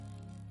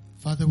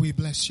Father, we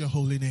bless your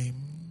holy name.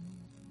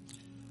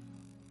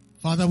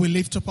 Father, we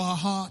lift up our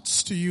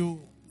hearts to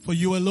you, for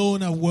you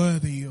alone are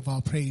worthy of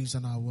our praise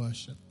and our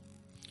worship.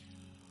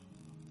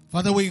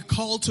 Father, we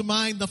call to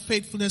mind the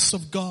faithfulness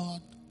of God,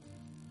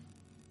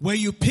 where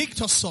you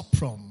picked us up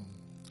from.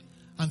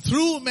 And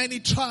through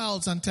many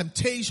trials and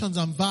temptations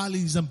and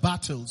valleys and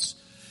battles,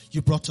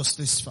 you brought us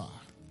this far.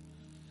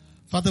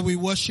 Father, we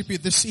worship you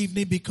this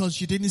evening because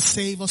you didn't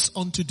save us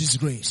unto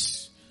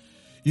disgrace.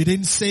 You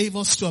didn't save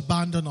us to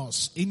abandon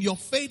us. In your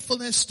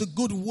faithfulness to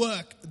good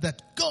work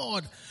that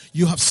God,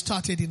 you have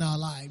started in our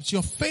lives.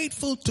 You're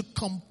faithful to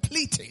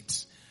complete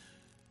it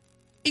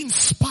in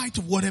spite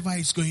of whatever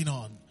is going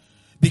on,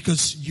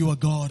 because you are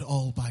God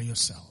all by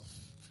yourself.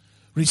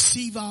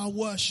 Receive our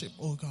worship,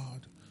 O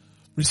God.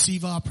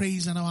 Receive our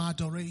praise and our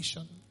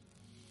adoration.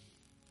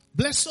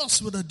 Bless us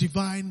with a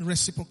divine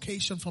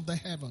reciprocation from the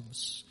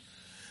heavens.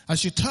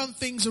 As you turn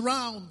things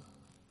around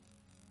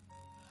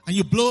and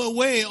you blow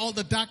away all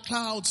the dark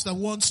clouds that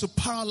wants to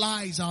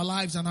paralyze our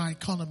lives and our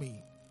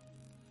economy.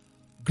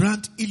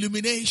 Grant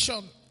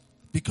illumination,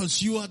 because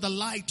you are the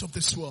light of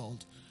this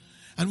world.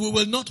 And we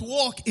will not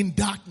walk in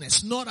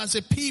darkness, not as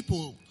a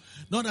people,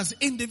 not as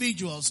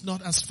individuals,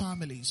 not as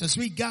families. As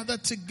we gather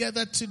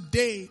together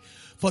today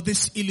for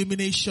this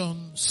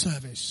illumination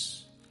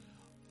service.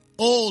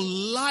 Oh,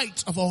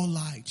 light of all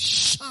light,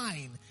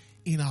 shine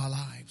in our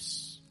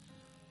lives.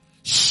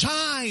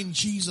 Shine,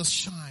 Jesus,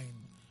 shine.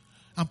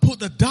 And put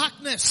the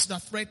darkness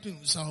that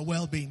threatens our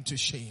well-being to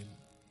shame.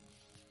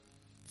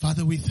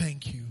 Father, we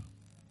thank you.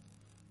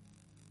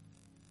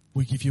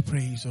 We give you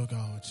praise, oh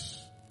God.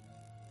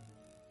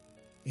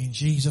 In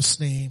Jesus'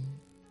 name,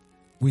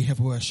 we have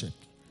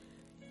worshipped.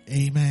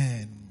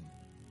 Amen.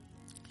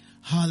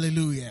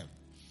 Hallelujah.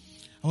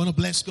 I want to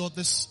bless God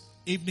this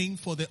evening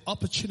for the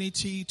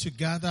opportunity to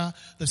gather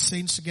the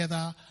saints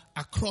together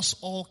across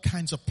all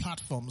kinds of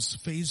platforms,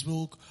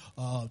 Facebook,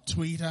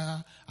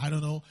 Twitter, I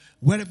don't know,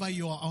 wherever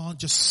you are on,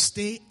 just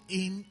stay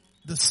in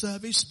the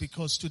service,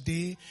 because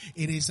today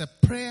it is a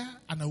prayer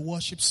and a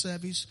worship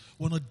service.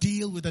 We want to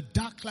deal with the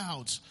dark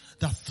clouds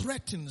that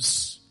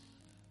threatens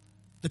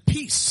the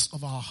peace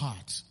of our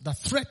heart, that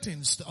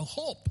threatens the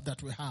hope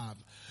that we have.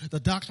 The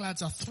dark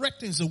clouds that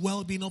threatens the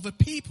well-being of a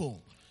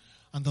people.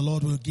 And the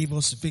Lord will give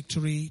us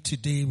victory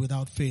today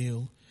without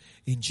fail,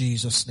 in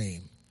Jesus'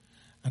 name.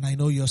 And I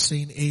know you're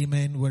saying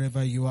amen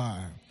wherever you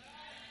are.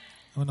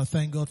 I want to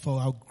thank God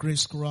for our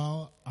grace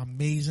chorale,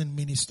 amazing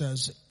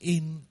ministers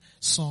in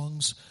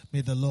songs.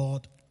 May the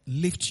Lord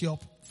lift you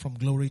up from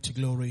glory to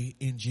glory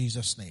in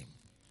Jesus' name.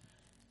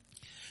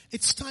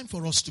 It's time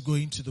for us to go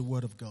into the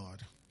Word of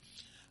God.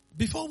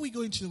 Before we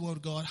go into the Word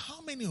of God,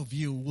 how many of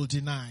you will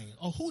deny,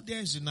 or who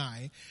dares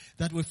deny,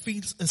 that we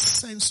feel a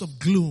sense of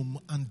gloom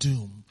and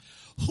doom?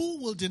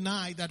 Who will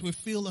deny that we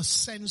feel a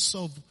sense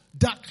of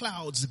dark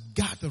clouds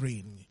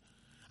gathering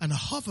and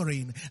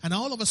hovering, and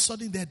all of a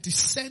sudden they're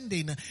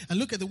descending, and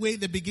look at the way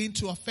they begin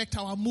to affect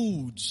our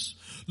moods.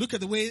 Look at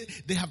the way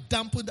they have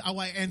dampened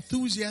our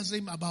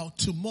enthusiasm about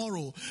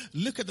tomorrow.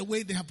 Look at the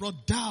way they have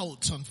brought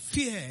doubt and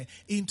fear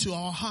into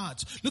our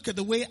hearts. Look at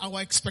the way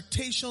our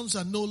expectations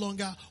are no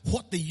longer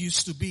what they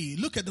used to be.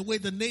 Look at the way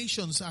the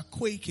nations are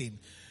quaking.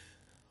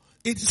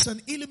 It is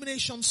an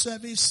illumination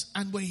service,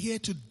 and we're here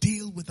to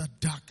deal with the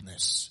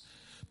darkness.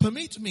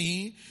 Permit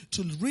me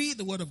to read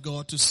the Word of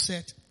God to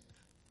set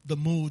the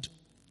mood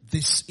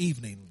this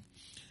evening.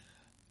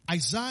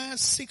 Isaiah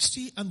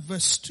 60 and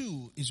verse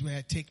 2 is where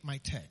I take my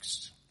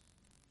text.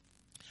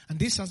 And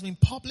this has been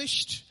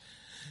published,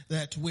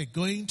 that we're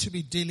going to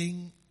be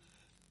dealing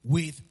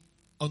with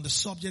on the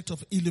subject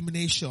of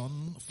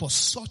illumination for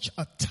such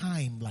a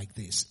time like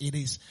this. It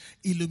is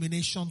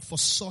illumination for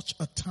such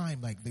a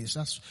time like this.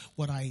 That's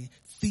what I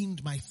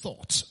themed my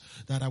thought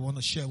that I want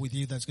to share with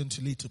you, that's going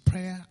to lead to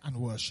prayer and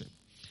worship.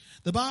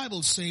 The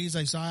Bible says,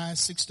 Isaiah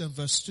 60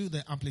 verse 2,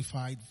 the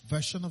amplified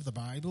version of the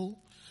Bible,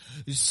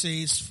 it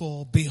says,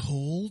 "For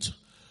behold,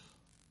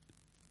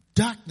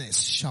 darkness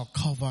shall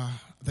cover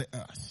the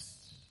earth,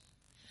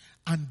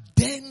 and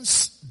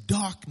dense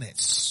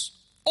darkness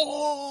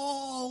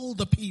all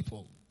the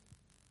peoples,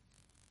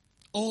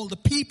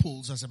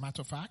 as a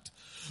matter of fact,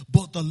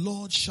 but the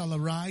Lord shall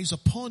arise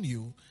upon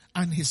you,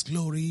 and his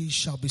glory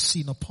shall be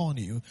seen upon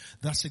you."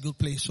 That's a good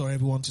place for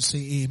everyone to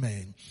say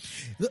amen.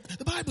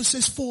 The Bible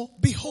says, "For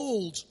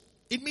behold,"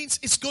 it means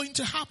it's going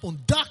to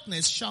happen.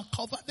 Darkness shall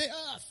cover the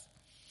earth.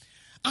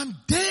 And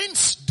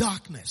dense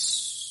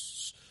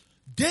darkness.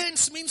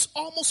 Dense means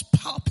almost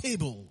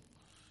palpable.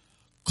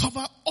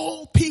 Cover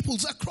all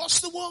peoples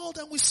across the world,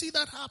 and we see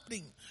that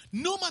happening.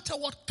 No matter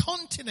what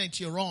continent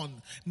you're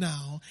on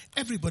now,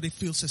 everybody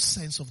feels a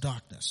sense of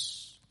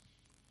darkness.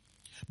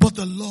 But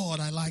the Lord,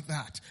 I like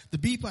that. The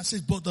beeper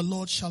says, "But the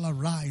Lord shall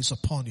arise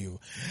upon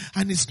you,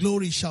 and his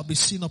glory shall be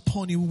seen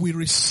upon you." We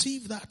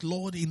receive that,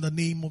 Lord, in the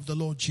name of the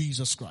Lord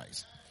Jesus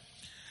Christ.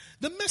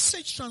 The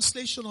Message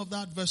translation of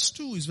that verse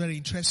 2 is very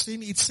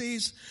interesting. It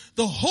says,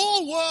 the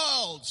whole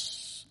world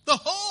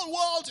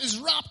is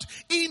wrapped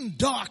in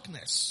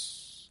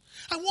darkness.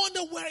 I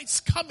wonder where it's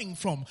coming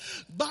from.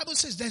 Bible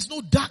says there's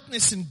no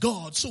darkness in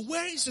God. So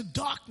where is the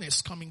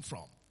darkness coming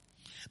from?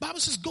 Bible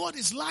says God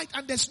is light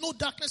and there's no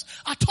darkness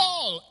at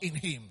all in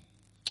him.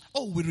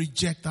 Oh, we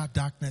reject that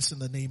darkness in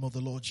the name of the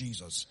Lord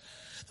Jesus.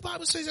 The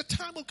Bible says a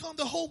time will come,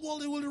 the whole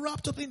world will be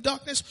wrapped up in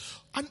darkness.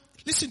 And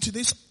listen to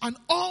this, and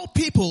all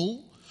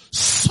people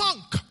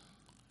sunk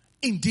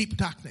in deep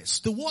darkness.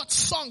 The word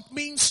sunk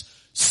means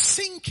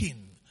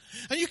sinking.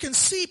 And you can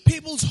see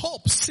people's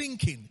hope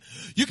sinking.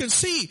 You can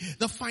see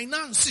the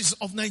finances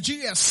of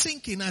Nigeria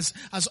sinking as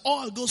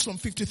oil goes from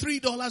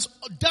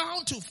 $53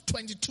 down to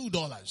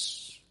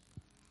 $22.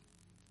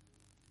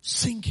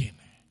 Sinking.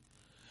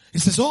 It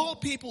says all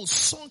people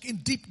sunk in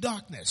deep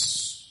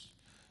darkness.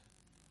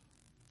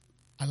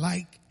 I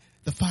like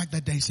the fact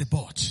that there is a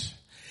but.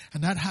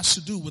 And that has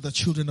to do with the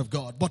children of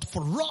God. But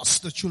for us,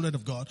 the children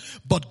of God,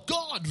 but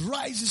God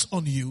rises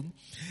on you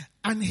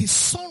and his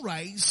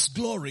sunrise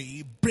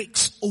glory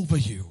breaks over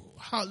you.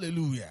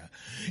 Hallelujah.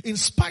 In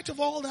spite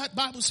of all that,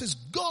 Bible says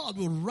God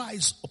will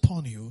rise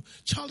upon you.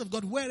 Child of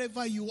God,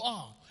 wherever you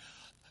are.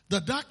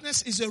 The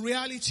darkness is a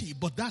reality,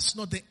 but that's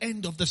not the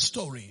end of the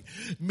story.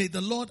 May the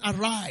Lord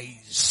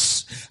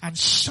arise and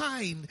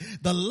shine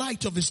the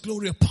light of his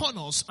glory upon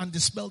us and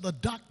dispel the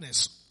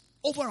darkness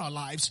over our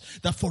lives,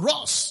 that for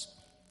us,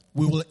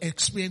 we will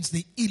experience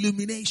the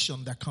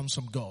illumination that comes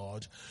from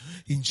God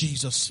in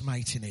Jesus'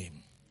 mighty name.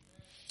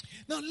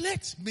 Now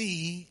let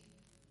me,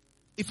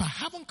 if I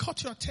haven't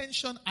caught your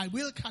attention, I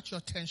will catch your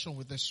attention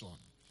with this one.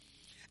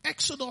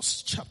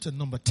 Exodus chapter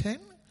number 10.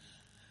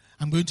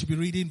 I'm going to be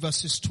reading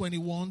verses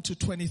 21 to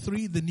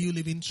 23, the New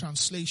Living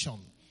Translation.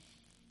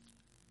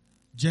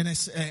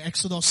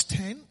 Exodus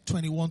 10,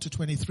 21 to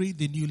 23,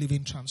 the New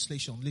Living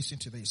Translation. Listen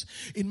to this.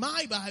 In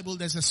my Bible,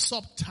 there's a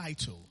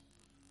subtitle.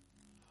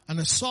 And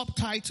the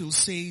subtitle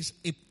says,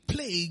 a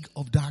plague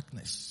of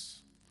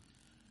darkness.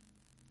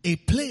 A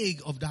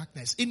plague of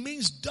darkness. It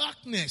means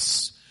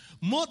darkness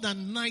more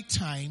than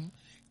nighttime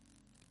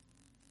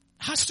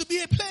has to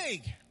be a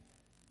plague.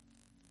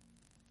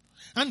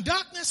 And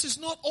darkness is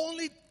not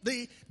only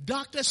the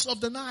darkness of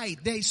the night.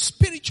 There is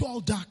spiritual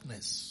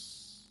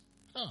darkness.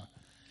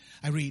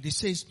 I read, it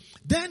says,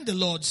 then the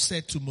Lord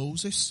said to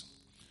Moses,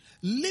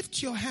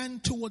 lift your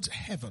hand towards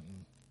heaven,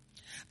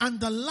 and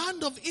the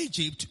land of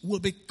Egypt will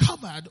be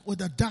covered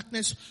with a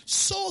darkness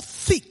so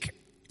thick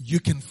you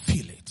can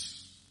feel it.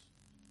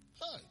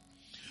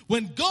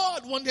 When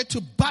God wanted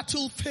to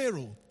battle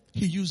Pharaoh,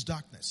 he used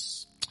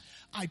darkness.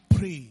 I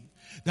pray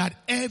that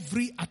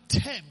every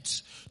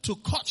attempt to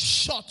cut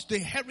short the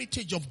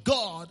heritage of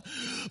God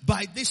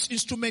by this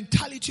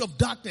instrumentality of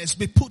darkness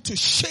be put to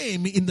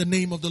shame in the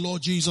name of the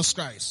Lord Jesus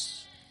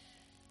Christ.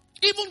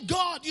 Even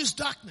God used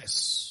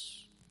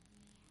darkness.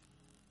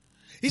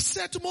 He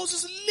said to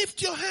Moses,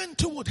 lift your hand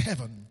toward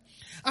heaven,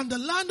 and the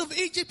land of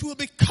Egypt will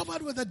be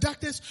covered with a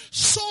darkness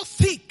so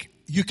thick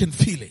you can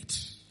feel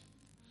it.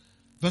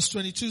 Verse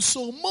 22,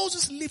 so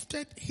Moses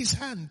lifted his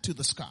hand to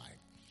the sky,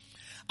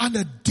 and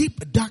a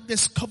deep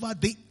darkness covered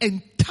the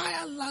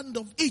entire land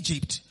of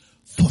Egypt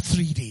for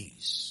 3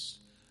 days.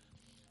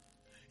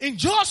 In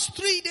just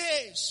 3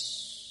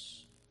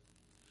 days,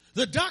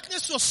 the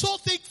darkness was so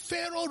thick,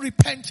 Pharaoh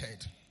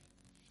repented.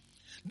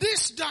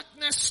 This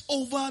darkness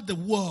over the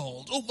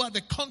world, over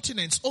the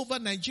continents, over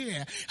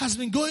Nigeria has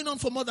been going on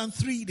for more than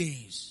 3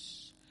 days.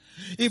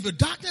 If the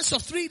darkness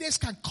of 3 days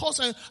can cause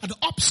an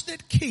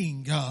obstinate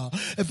king, a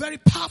very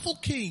powerful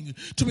king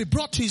to be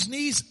brought to his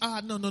knees,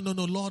 no,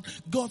 Lord,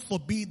 God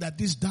forbid that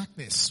this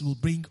darkness will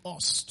bring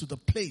us to the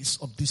place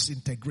of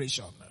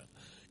disintegration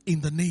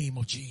in the name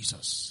of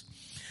Jesus.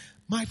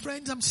 My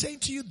friends, I'm saying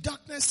to you,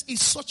 darkness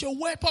is such a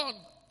weapon.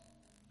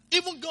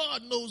 Even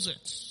God knows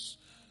it.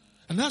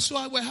 And that's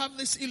why we have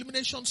this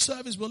Illumination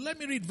Service. But let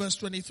me read verse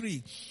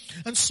 23.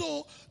 And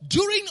so,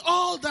 during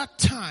all that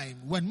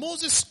time, when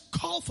Moses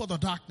called for the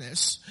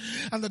darkness,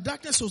 and the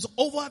darkness was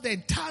over the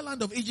entire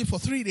land of Egypt for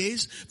 3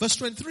 days, verse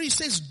 23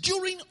 says,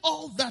 during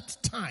all that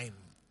time,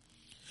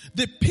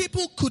 the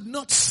people could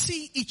not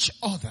see each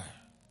other.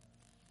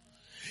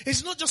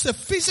 It's not just a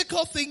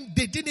physical thing.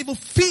 They didn't even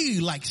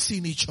feel like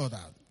seeing each other.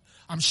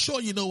 I'm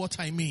sure you know what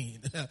I mean.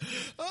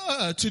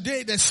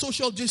 Today there's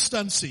social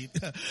distancing.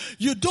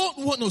 You don't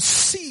want to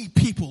see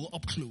people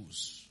up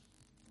close.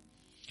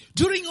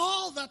 During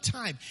all that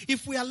time,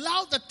 if we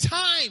allow the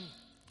time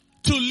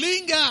to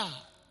linger,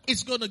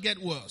 it's going to get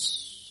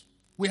worse.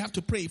 We have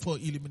to pray for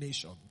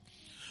illumination.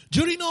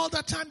 During all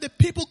that time, the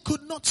people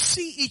could not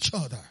see each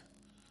other.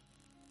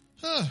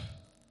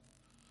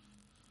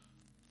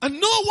 And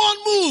no one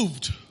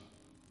moved.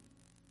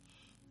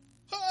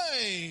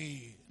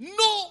 Hey.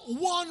 No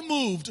one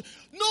moved.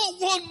 No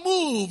one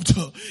moved.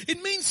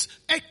 It means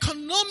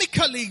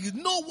economically,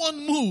 no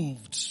one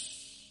moved.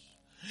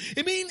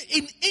 It means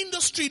in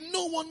industry,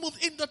 no one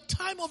moved. In the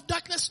time of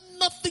darkness,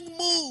 nothing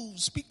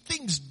moves.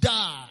 Things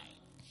die.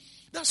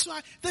 That's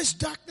why this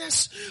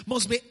darkness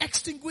must be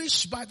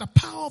extinguished by the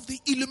power of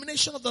the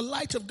illumination of the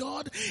light of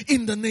God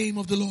in the name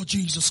of the Lord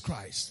Jesus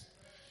Christ.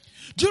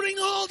 During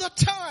all that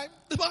time,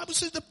 the Bible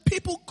says the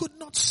people could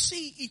not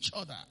see each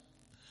other.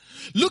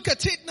 Look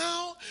at it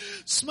now.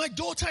 My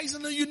daughter is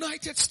in the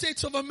United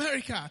States of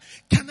America.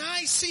 Can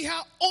I see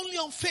her only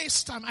on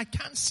FaceTime? I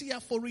can't see her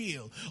for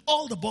real.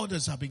 All the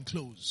borders have been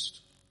closed.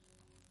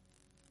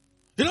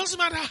 It doesn't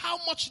matter how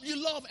much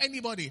you love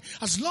anybody.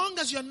 As long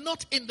as you're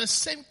not in the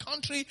same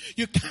country,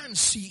 you can't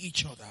see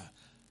each other.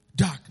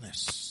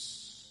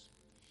 Darkness.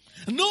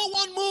 No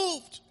one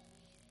moved.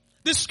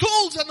 The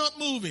schools are not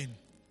moving.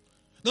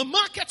 The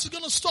markets are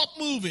going to stop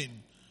moving.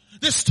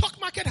 The stock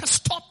market has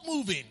stopped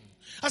moving.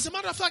 As a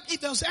matter of fact,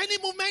 if there's any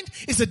movement,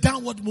 it's a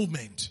downward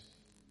movement.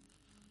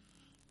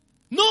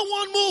 No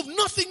one moved.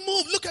 Nothing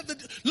moved. Look at the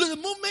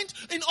movement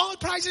in oil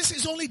prices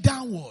is only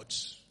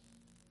downwards.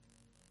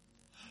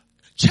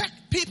 Check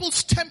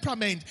people's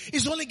temperament.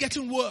 It's only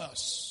getting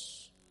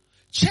worse.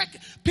 Check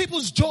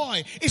people's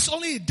joy. It's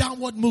only a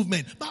downward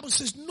movement. Bible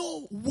says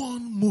no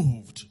one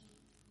moved.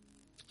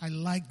 I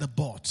like the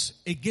but.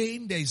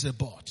 Again, there is a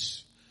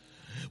but.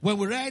 When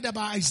we read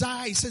about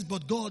Isaiah, it says,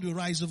 but God will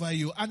rise over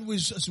you. And we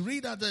just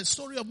read out the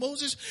story of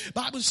Moses.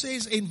 Bible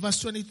says in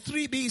verse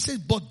 23b, it says,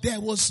 but there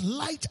was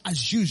light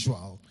as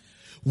usual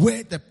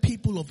where the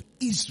people of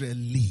Israel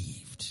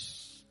lived.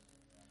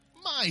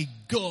 My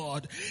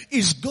God,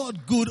 is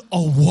God good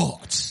or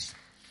what?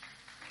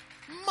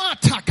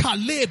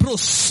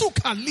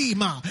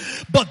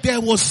 But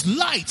there was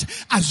light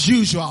as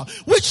usual,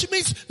 which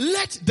means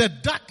let the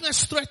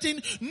darkness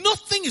threaten.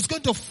 Nothing is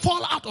going to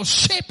fall out of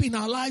shape in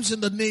our lives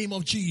in the name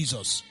of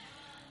Jesus.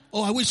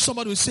 Oh, I wish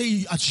somebody would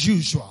say as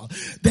usual.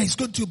 There's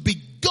going to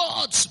be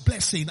God's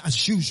blessing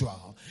as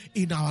usual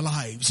in our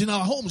lives, in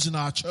our homes, in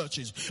our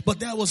churches. But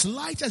there was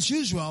light as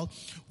usual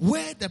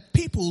where the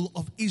people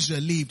of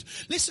Israel lived.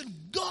 Listen,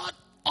 God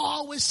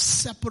always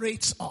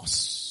separates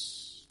us.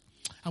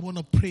 I want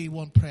to pray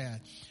one prayer.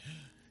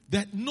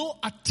 That no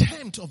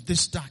attempt of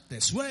this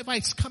darkness, wherever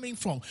it's coming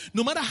from,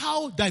 no matter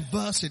how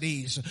diverse it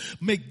is,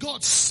 may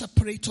God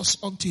separate us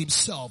unto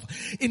himself.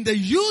 In the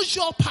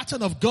usual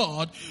pattern of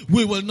God,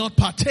 we will not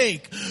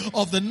partake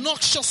of the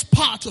noxious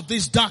part of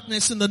this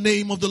darkness in the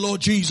name of the Lord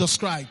Jesus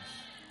Christ.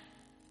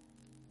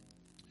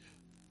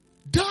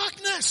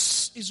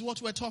 Darkness is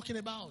what we're talking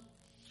about.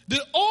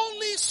 The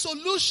only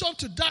solution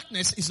to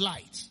darkness is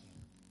light.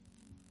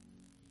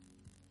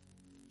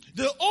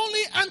 The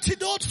only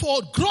antidote for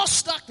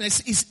gross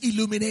darkness is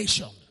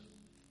illumination.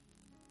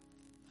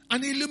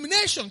 And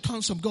illumination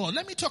comes from God.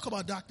 Let me talk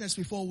about darkness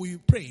before we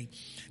pray.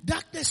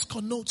 Darkness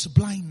connotes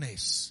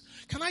blindness.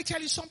 Can I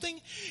tell you something?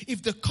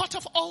 If they cut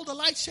off all the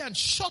lights here and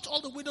shut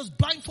all the windows,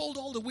 blindfold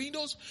all the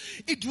windows,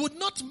 it would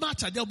not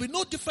matter. There will be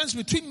no difference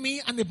between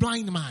me and a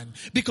blind man,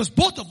 because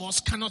both of us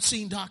cannot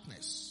see in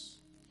darkness.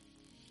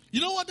 You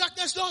know what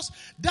darkness does?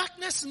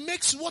 Darkness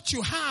makes what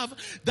you have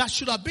that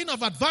should have been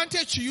of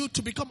advantage to you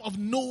to become of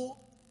no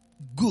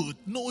good,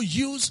 no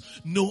use,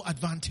 no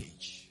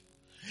advantage.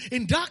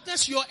 In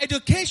darkness, your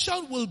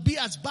education will be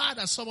as bad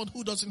as someone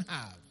who doesn't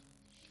have.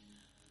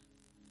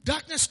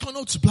 Darkness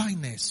connotes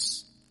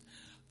blindness.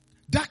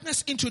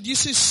 Darkness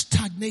introduces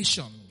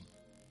stagnation.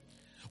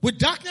 With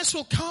darkness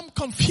will come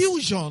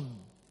confusion,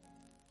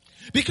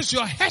 because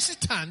you're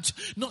hesitant,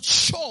 not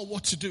sure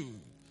what to do.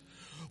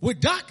 With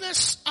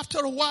darkness, after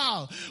a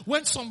while,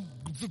 when some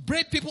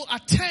brave people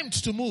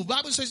attempt to move,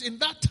 Bible says in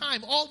that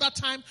time, all that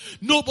time,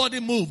 nobody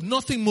moved,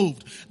 nothing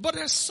moved. But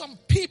there's some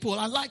people,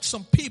 I like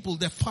some people,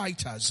 they're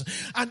fighters.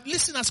 And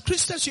listen, as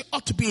Christians, you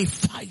ought to be a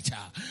fighter.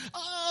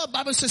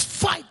 Bible says,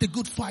 fight the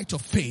good fight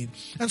of faith.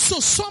 And so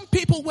some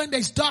people, when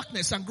there's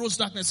darkness and gross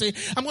darkness, say,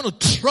 I'm going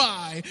to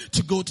try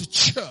to go to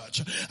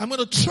church. I'm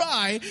going to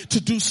try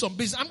to do some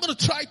business. I'm going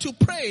to try to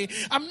pray.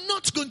 I'm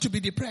not going to be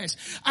depressed.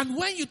 And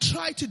when you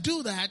try to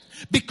do that,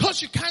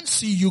 because you can't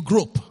see, you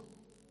grope.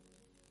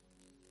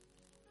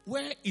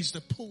 Where is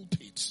the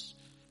pulpit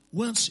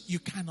once you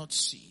cannot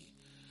see?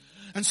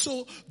 And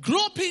so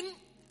groping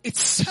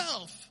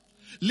itself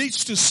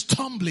leads to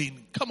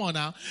stumbling. Come on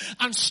now.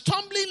 And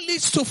stumbling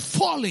leads to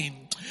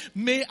falling.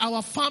 May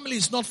our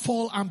families not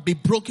fall and be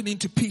broken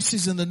into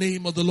pieces in the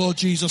name of the Lord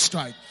Jesus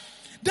Christ.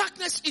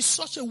 Darkness is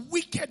such a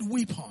wicked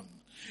weapon.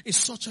 It's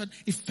such an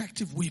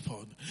effective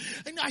weapon.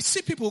 And I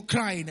see people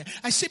crying.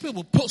 I see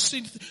people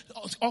posting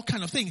all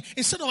kind of things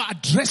instead of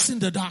addressing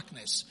the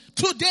darkness.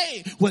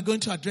 Today, we're going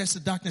to address the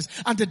darkness,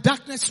 and the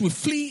darkness will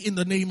flee in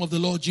the name of the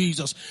Lord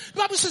Jesus. The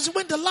Bible says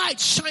when the light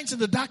shines in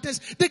the darkness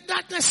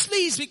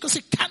flees because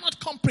it cannot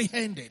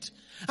comprehend it.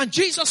 And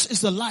Jesus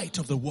is the light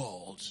of the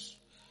world.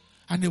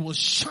 And it will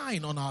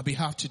shine on our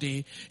behalf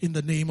today in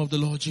the name of the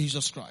Lord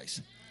Jesus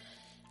Christ.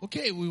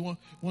 Okay, we want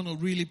to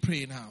really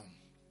pray now.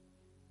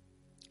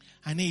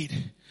 I need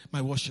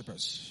my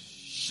worshipers.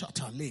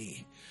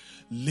 Shatale.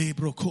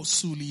 Lebro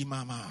kosuli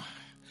mama.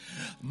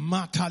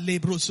 Mata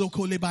lebro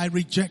soko leba. I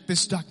reject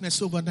this darkness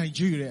over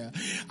Nigeria.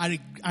 I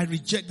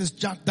reject this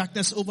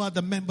darkness over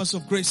the members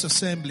of Grace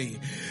Assembly.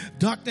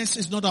 Darkness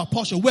is not our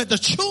portion. We're the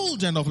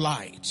children of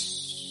light.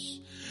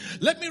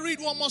 Let me read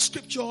one more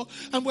scripture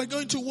and we're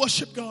going to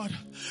worship God.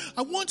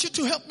 I want you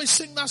to help me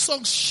sing that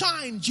song,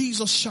 Shine,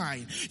 Jesus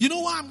Shine. You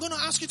know why I'm going to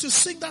ask you to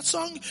sing that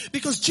song?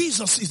 Because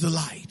Jesus is the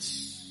light.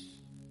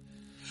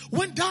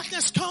 When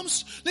darkness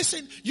comes,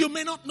 listen, you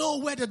may not know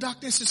where the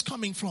darkness is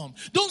coming from.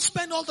 Don't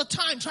spend all the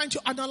time trying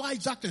to analyze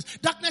darkness.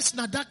 Darkness,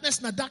 not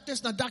darkness, not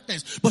darkness, not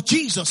darkness. But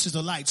Jesus is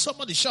the light.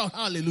 Somebody shout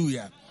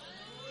hallelujah.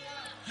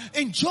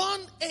 In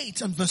John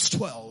 8 and verse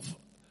 12,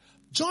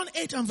 John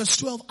 8 and verse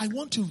 12, I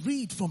want to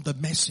read from the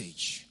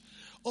Message.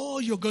 Oh,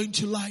 you're going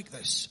to like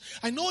this.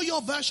 I know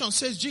your version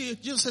says,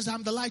 Jesus says,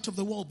 I'm the light of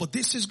the world, but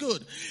this is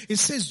good. It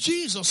says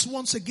Jesus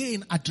once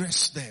again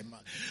addressed them.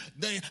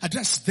 They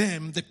addressed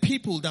them, the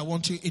people that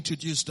want to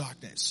introduce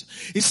darkness.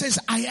 It says,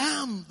 I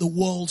am the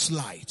world's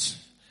light.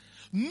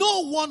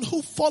 No one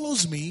who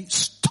follows me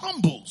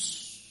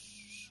stumbles.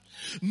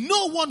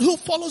 No one who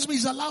follows me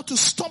is allowed to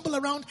stumble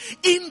around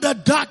in the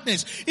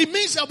darkness. It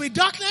means there'll be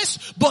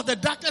darkness, but the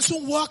darkness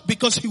won't work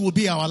because he will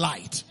be our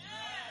light.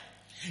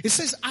 It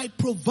says, I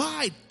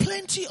provide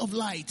plenty of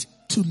light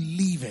to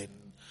live in.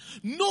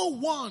 No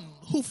one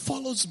who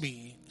follows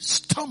me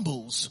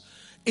stumbles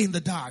in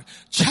the dark.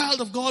 Child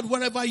of God,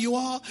 wherever you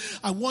are,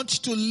 I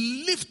want you to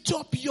lift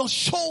up your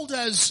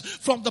shoulders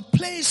from the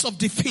place of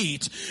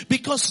defeat,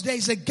 because there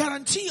is a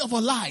guarantee of a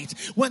light.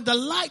 When the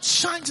light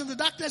shines in the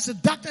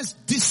darkness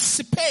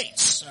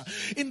dissipates.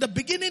 In the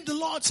beginning, the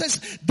Lord says,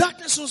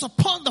 darkness was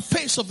upon the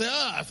face of the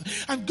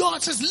earth. And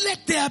God says,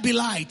 let there be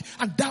light.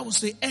 And that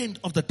was the end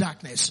of the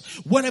darkness.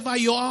 Wherever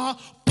you are,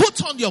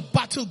 put on your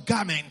battle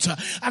garment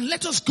and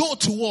let us go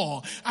to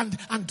war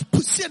and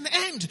put an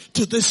end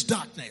to this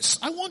darkness.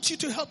 I want you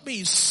to help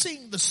me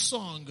sing the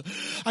song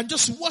and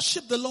just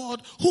worship the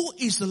Lord who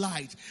is the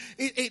light.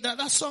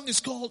 That song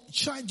is called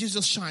Shine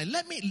Jesus Shine.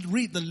 Let me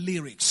read the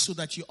lyrics so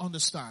that you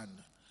understand.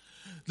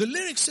 The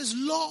lyrics says,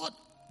 Lord,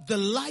 the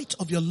light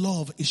of your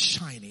love is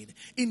shining.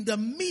 In the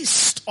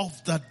midst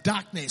of the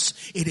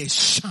darkness, it is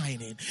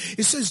shining.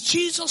 It says,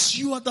 Jesus,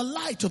 you are the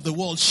light of the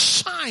world.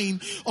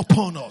 Shine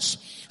upon us.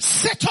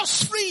 Set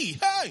us free.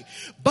 Hey,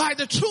 by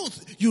the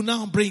truth you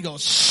now bring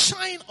us.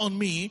 Shine on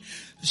me.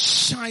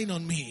 Shine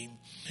on me.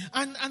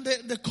 And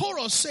the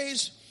chorus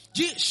says,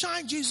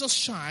 shine, Jesus,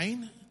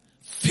 shine.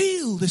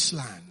 Fill this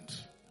land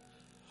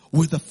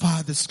with the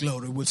Father's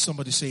glory. Will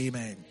somebody say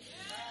amen?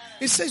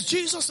 It says,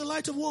 Jesus, the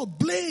light of the world,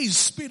 blaze,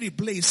 Spirit,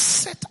 blaze,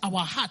 set our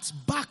hearts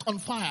back on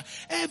fire.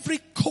 Every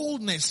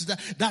coldness that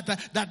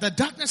the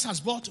darkness has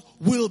brought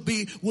will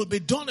be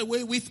done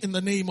away with in the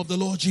name of the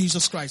Lord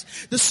Jesus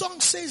Christ. The song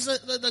says,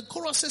 the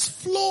chorus says,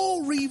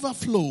 flow, river,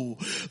 flow.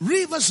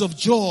 Rivers of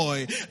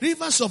joy,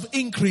 rivers of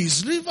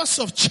increase, rivers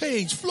of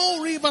change.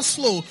 Flow, rivers,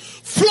 flow.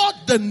 Flood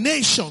the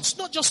nations,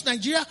 not just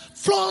Nigeria,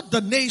 flood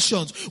the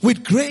nations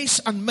with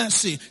grace and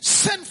mercy.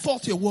 Send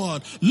forth your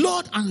word,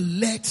 Lord, and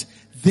let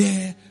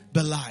there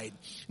be light.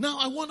 Now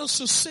I want us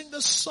to sing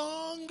the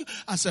song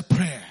as a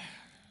prayer.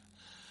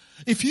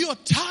 If you are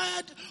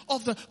tired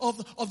of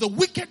the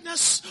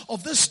wickedness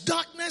of this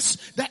darkness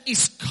that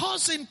is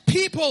causing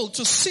people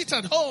to sit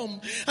at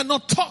home and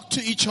not talk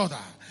to each other.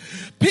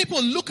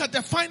 People look at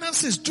their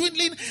finances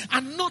dwindling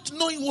and not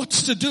knowing what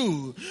to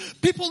do.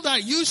 People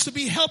that used to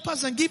be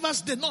helpers and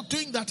givers, they're not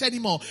doing that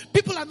anymore.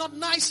 People are not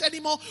nice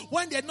anymore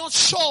when they're not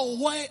sure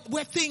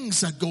where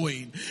things are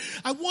going.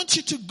 I want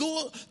you to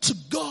go to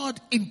God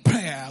in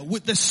prayer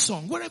with this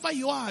song. Wherever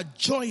you are,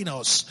 join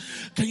us.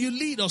 Can you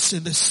lead us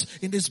in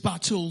this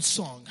battle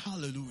song?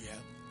 Hallelujah.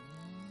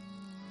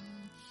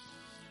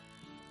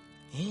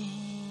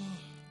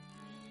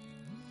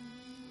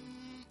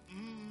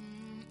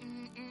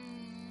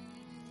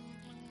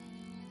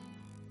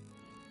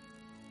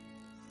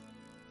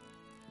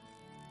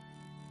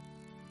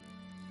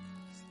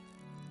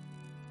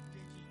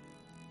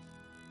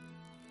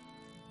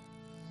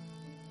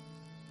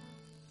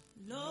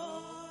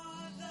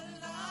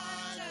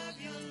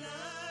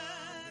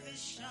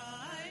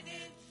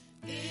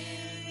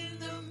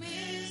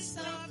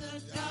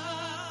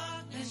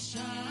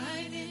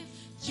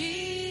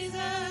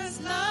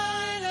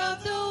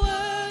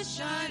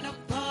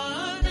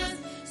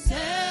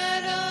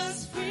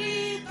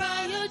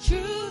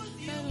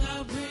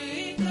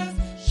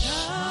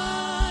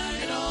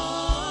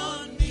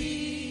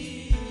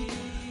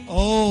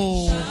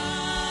 Oh.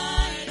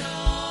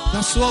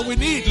 That's what we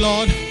need,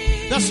 Lord.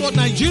 That's what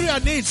Nigeria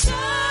needs.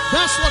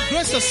 That's what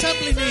Grace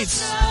Assembly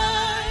needs.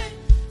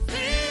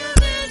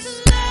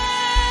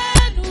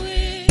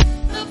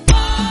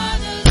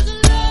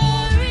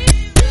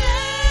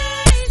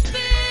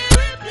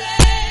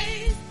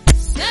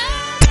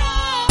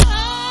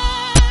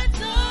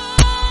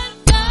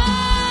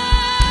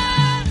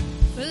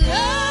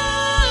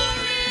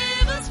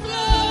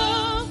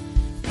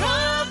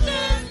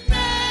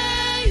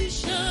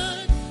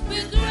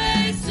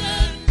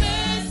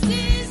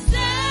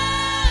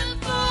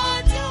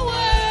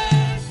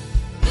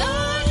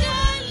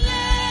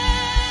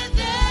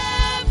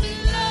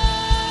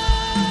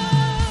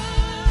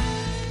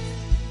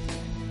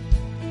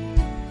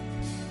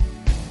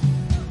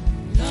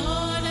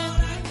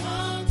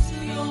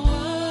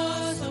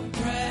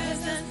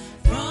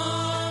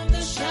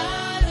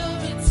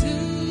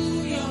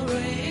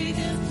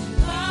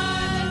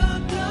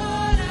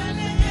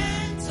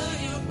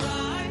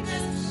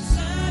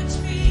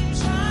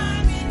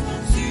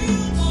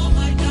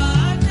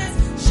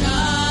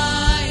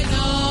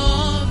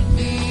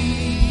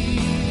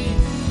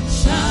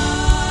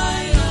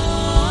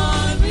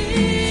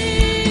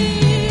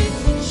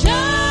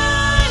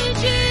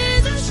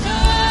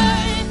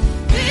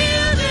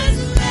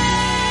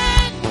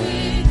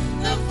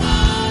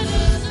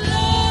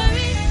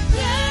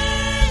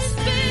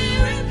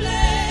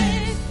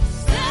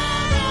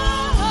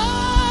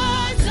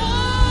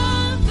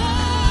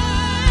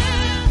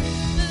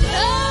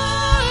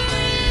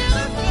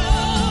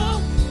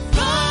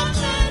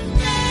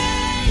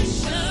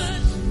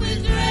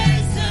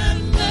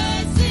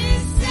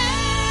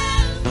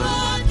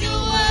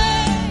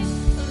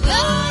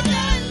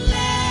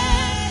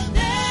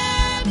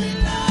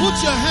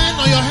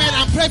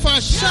 pray for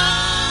us.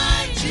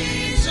 Shine,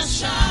 Jesus,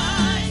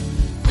 shine.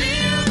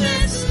 Fill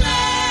this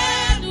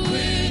land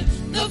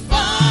with the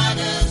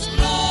Father's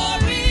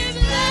glory.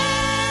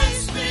 Let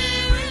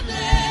Spirit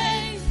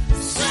lay.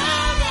 Set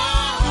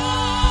our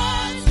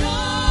hearts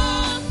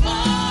on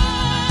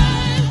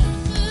fire.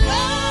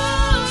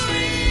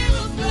 Glory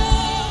will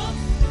flow.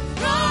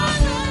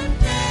 Run our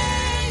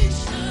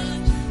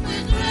nations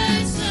with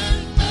grace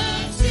and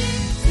mercy.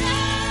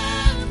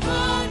 Send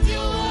forth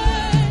your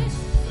word,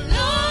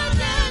 Lord,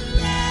 and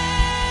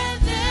let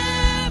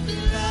there be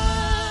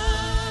light.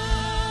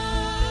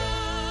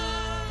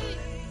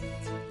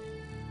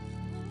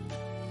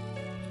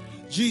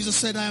 Jesus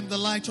said, I am the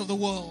light of the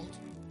world.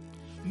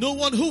 No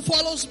one who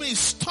follows me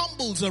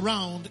stumbles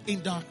around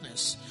in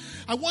darkness.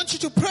 I want you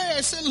to pray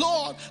and say,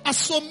 Lord,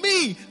 as for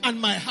me and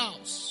my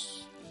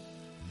house,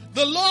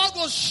 the Lord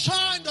will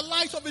shine the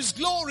light of his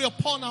glory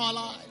upon our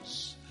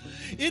lives,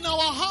 in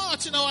our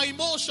hearts, in our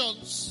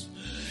emotions,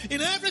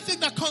 in everything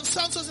that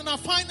concerns us, in our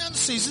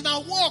finances, in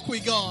our walk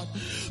with God.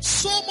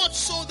 So much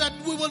so that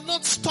we will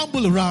not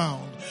stumble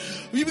around.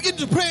 We begin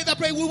to pray that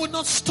prayer, we will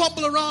not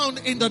stumble around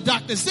in the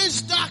darkness.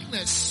 This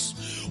darkness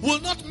will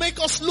not make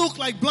us look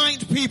like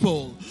blind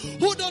people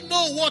who don't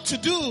know what to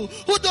do,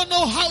 who don't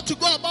know how to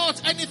go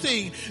about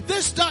anything.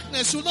 This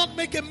darkness will not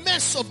make a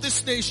mess of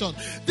this nation.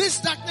 This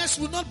darkness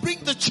will not bring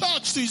the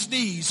church to his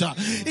knees.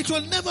 It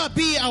will never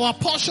be our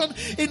portion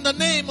in the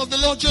name of the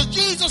Lord Jesus.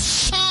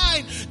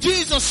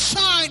 Jesus,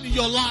 shine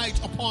your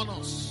light upon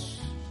us.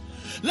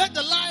 Let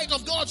the light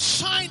of God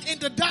shine in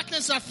the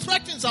darkness that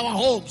threatens our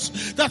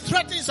homes, that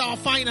threatens our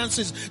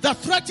finances, that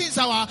threatens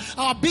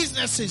our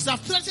businesses, that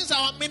threatens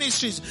our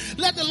ministries.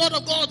 Let the Lord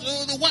of God,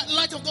 the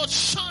light of God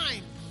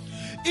shine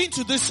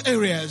into these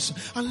areas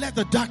and let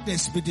the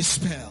darkness be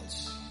dispelled.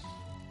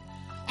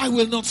 I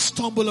will not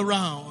stumble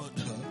around.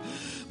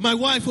 My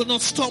wife will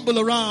not stumble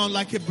around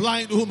like a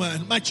blind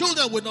woman. My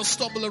children will not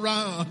stumble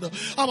around.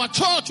 Our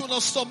church will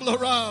not stumble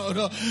around.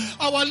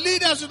 Our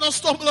leaders will not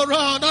stumble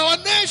around. Our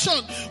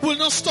nation will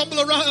not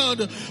stumble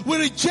around. We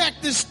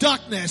reject this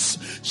darkness.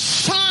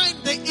 Shine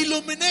the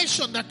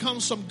illumination that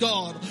comes from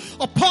God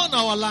upon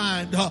our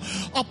land,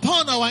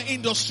 upon our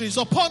industries,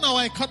 upon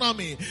our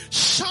economy.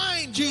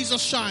 Shine,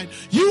 Jesus, shine.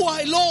 You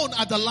are alone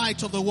at the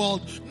light of the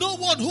world. No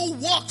one who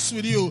walks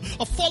with you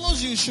or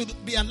follows you should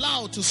be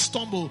allowed to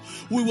stumble.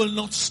 We will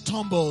not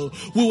stumble.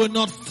 We will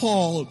not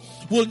fall.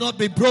 We will not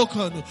be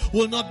broken.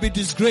 We will not be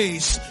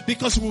disgraced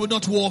because we will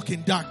not walk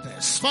in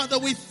darkness. Father,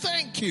 we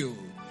thank you.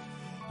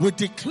 We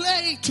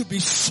declare it to be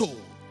so,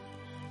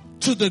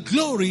 to the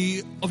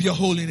glory of your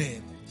holy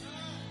name.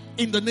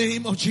 In the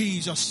name of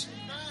Jesus.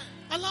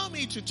 Allow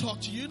me to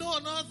talk to you. You know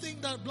another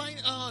thing that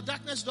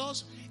darkness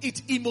does?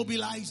 It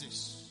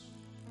immobilizes.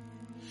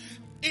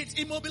 It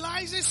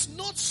immobilizes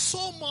not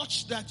so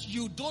much that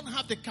you don't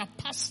have the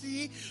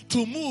capacity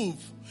to move,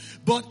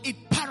 but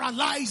it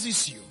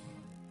paralyzes you.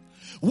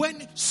 When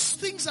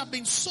things have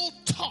been so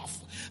tough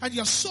and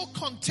you're so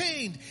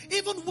contained,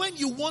 even when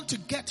you want to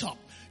get up,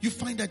 you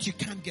find that you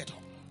can't get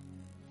up.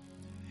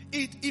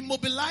 It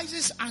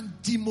immobilizes and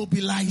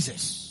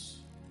demobilizes.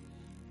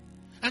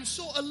 And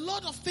so a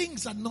lot of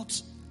things are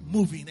not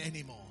moving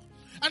anymore.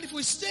 And if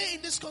we stay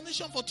in this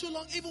condition for too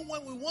long, even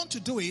when we want to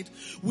do it,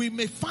 we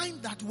may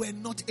find that we're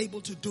not able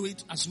to do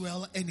it as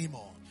well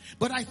anymore.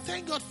 But I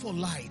thank God for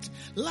light.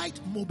 Light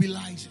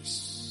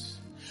mobilizes.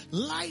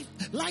 Light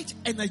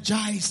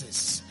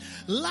energizes.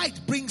 Light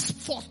brings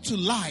forth to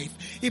life.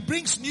 It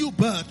brings new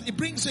birth. It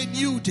brings a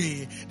new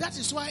day. That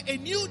is why a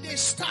new day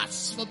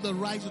starts from the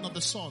rising of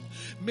the sun.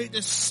 May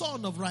the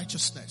Son of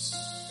righteousness,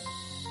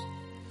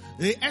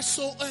 the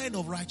S-O-N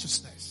of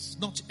righteousness,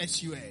 not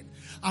S-U-N,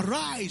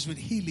 arise with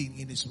healing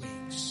in his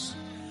wings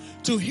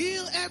to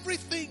heal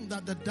everything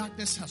that the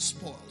darkness has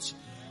spoiled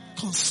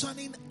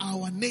concerning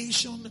our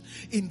nation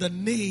in the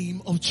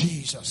name of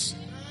Jesus.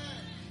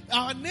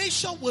 Our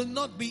nation will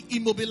not be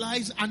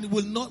immobilized and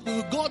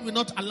God will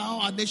not allow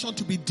our nation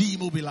to be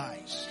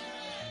demobilized.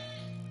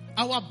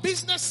 Our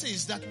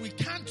businesses that we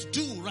can't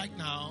do right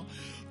now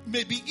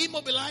may be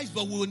immobilized,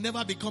 but we will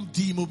never become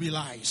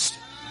demobilized.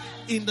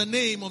 In the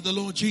name of the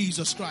Lord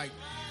Jesus Christ.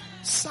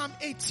 Psalm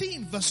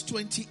 18 verse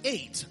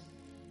 28.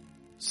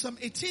 Psalm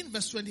 18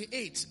 verse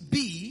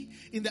 28b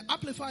in the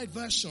Amplified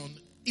Version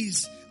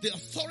is the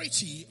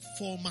authority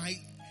for my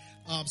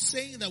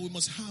saying that we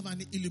must have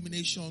an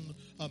illumination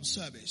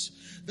service.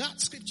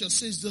 That scripture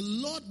says, the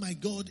Lord my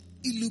God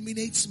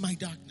illuminates my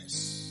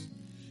darkness.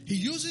 He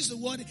uses the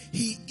word,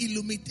 he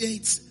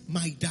illuminates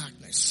my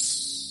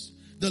darkness.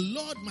 The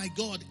Lord my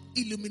God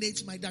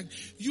illuminates my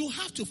darkness. You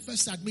have to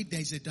first admit there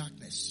is a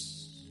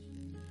darkness.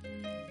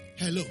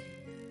 Hello.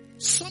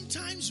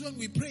 Sometimes when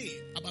we pray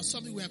about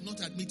something we have not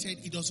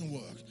admitted, it doesn't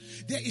work.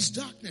 There is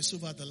darkness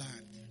over the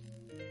land.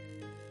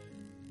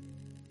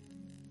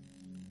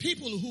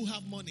 People who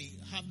have money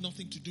have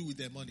nothing to do with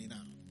their money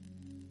now.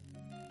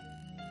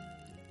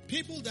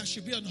 People that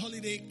should be on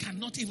holiday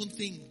cannot even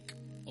think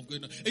of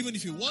going on. Even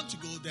if you want to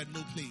go, there are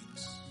no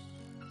planes.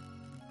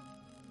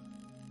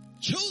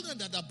 Children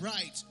that are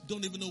bright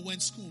don't even know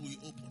when school will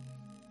open.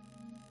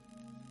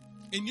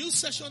 A new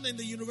session in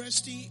the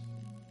university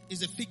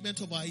is a figment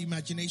of our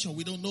imagination.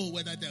 We don't know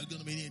whether there are going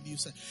to be a new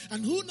session.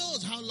 And who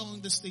knows how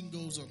long this thing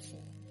goes on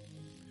for.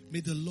 May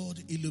the Lord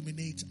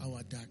illuminate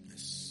our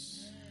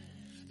darkness.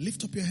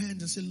 Lift up your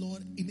hands and say,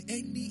 Lord, in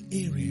any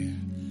area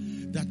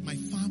that my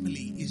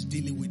family is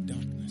dealing with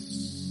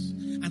darkness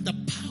and the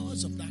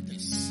powers of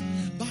darkness.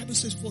 Bible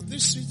says, for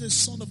this reason the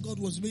Son of God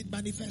was made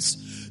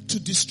manifest to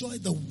destroy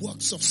the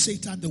works of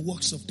Satan, the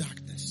works of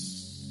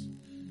darkness.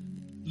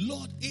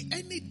 Lord, in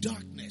any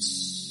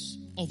darkness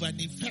of an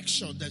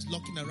infection that's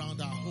lurking around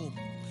our home,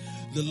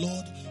 the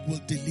Lord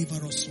will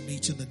deliver us from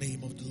it in the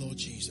name of the Lord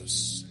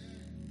Jesus.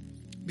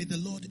 May the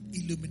Lord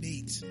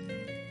illuminate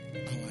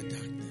our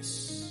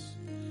darkness.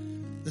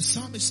 The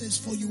psalmist says,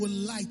 for you will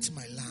light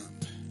my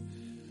lamp.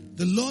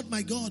 The Lord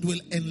my God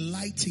will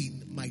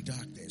enlighten my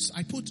darkness.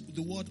 I put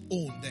the word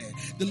own there.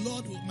 The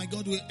Lord my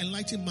God will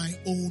enlighten my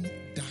own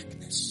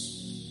darkness.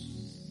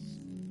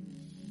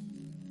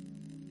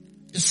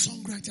 The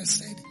songwriter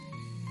said,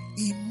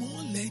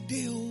 Imole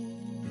deo,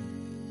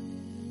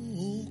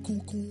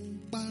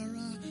 okunkun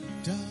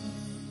parada.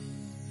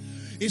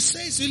 It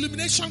says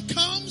illumination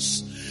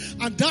comes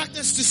and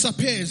darkness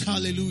disappears.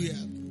 Hallelujah.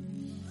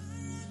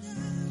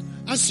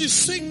 As you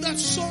sing that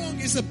song,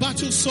 it's a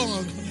battle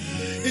song.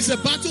 It's a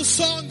battle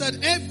song that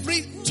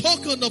every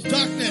token of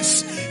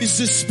darkness is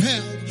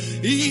dispelled.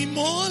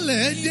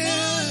 Imole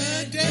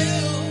deo,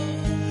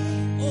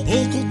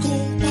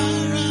 okunkun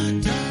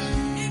parada.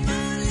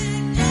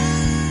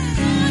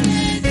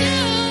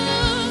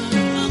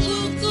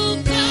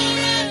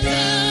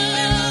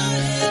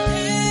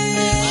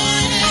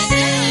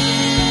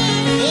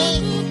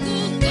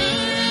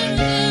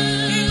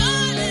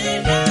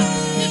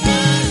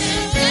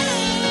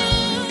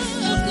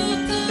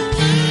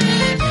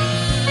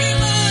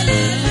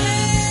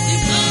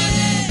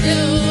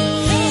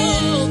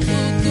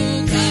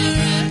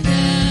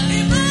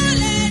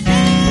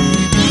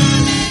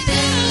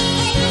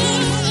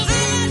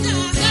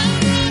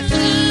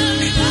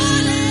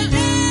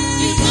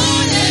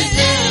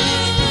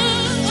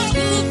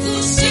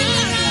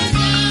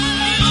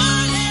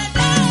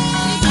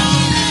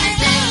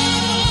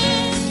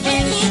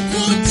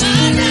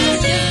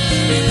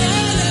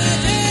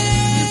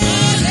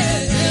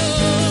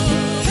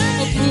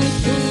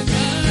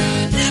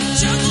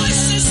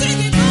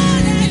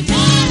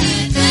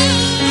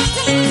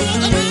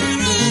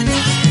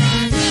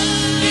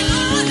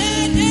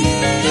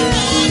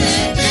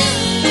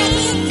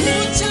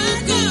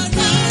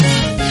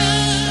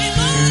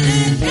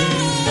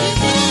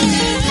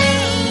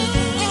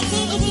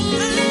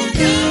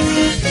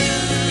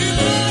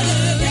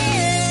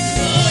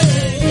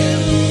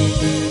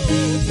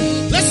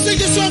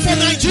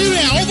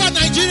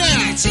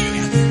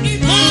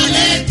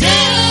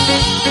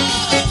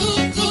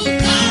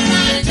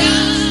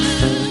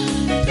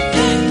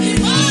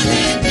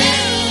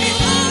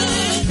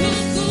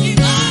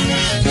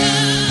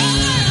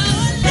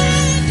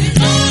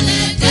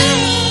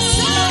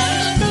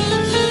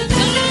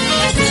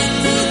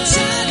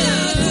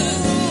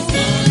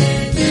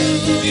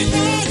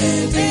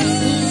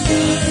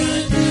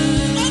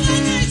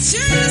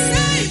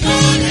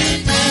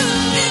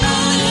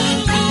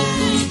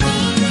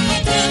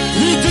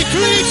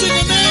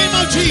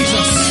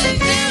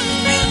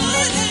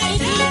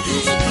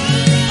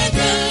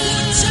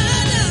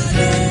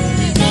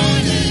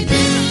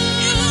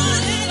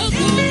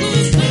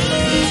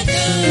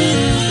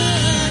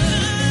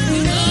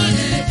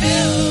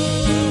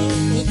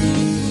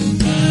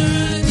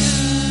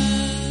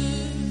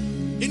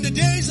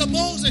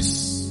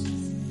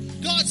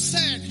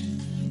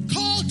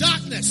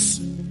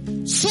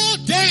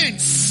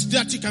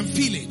 That you can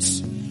feel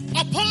it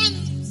upon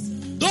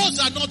those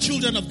that are not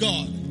children of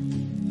God.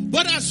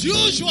 But as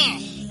usual,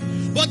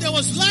 but there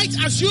was light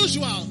as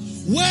usual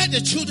where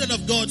the children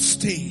of God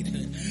stayed.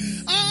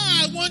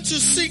 I want to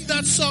sing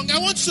that song. I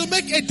want to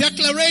make a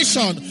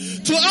declaration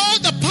to all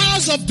the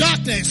powers of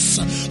darkness,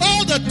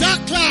 all the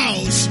dark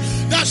clouds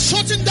that are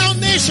shutting down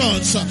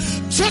nations,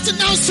 shutting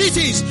down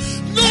cities,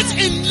 not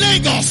in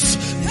Lagos,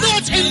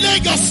 not in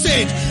Lagos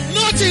State,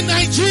 not in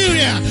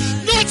Nigeria,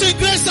 not in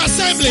Grace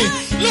Assembly,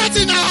 not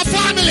in our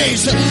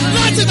families,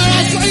 not in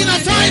our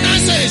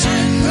finances.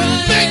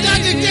 Make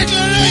that a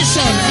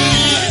declaration.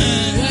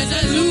 When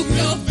I look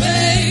your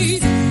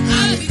face,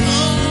 I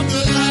become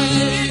alive.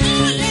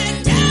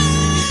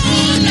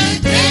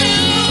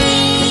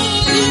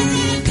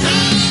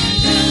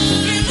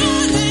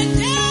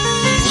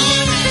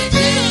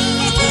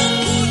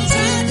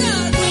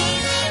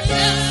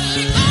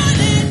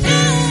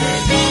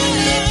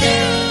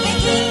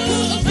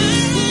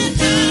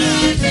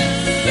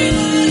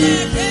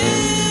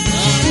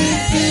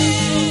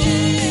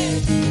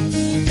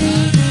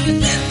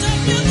 Lift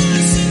up your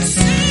voice and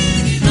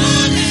sing.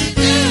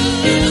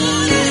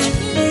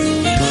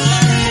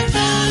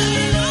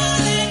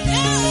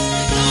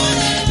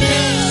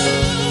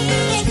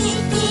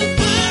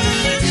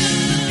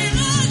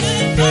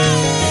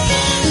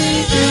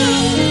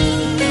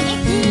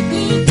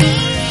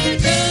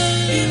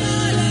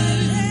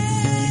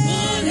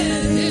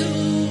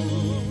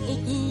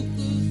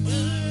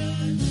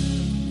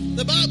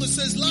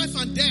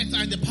 and death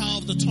are in the power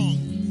of the tongue.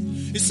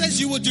 It says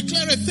you will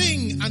declare a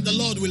thing and the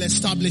Lord will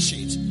establish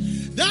it.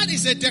 That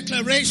is a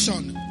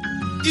declaration.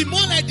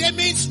 Imole there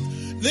means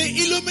the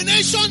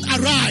illumination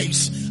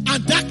arrives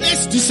and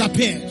darkness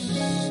disappears.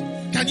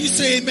 Can you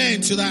say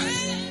amen to that?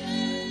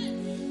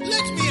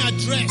 Let me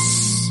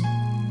address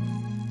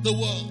the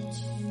world.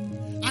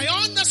 I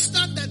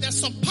understand that there's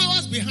some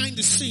powers behind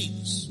the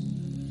scenes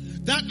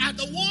that are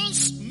the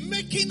ones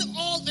making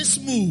all these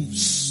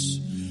moves.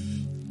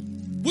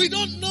 We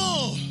don't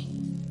know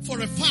for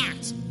a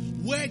fact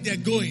where they're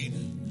going,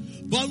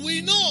 but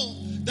we know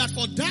that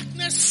for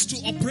darkness to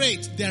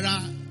operate, there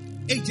are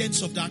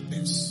agents of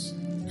darkness.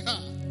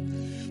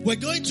 We're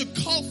going to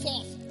call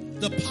forth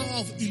the power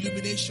of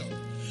illumination.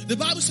 The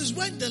Bible says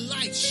when the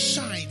light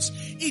shines,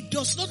 it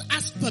does not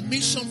ask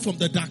permission from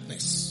the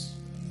darkness.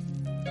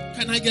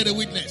 Can I get a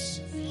witness?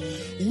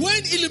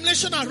 When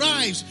illumination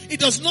arrives, it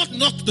does not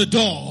knock the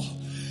door.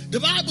 The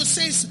Bible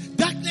says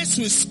darkness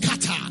will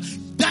scatter,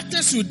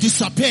 darkness will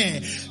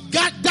disappear,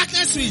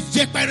 darkness will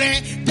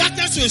depere,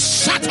 darkness will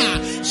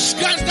shatter,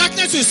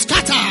 darkness will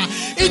scatter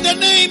in the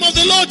name of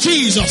the Lord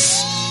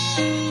Jesus.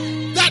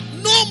 That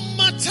no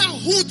matter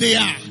who they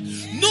are,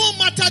 no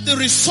matter the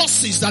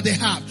resources that they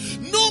have,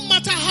 no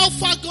matter how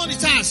far gone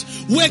it has,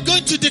 we're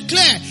going to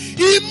declare,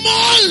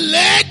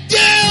 Imole Deo!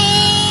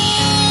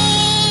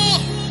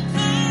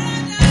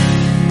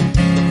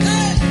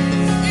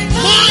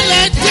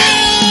 Imole Deo!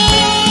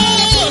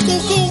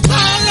 Okunkun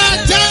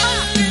parada!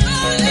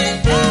 Imole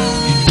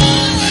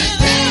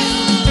Deo!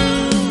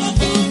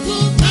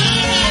 Okunkun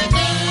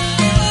parada!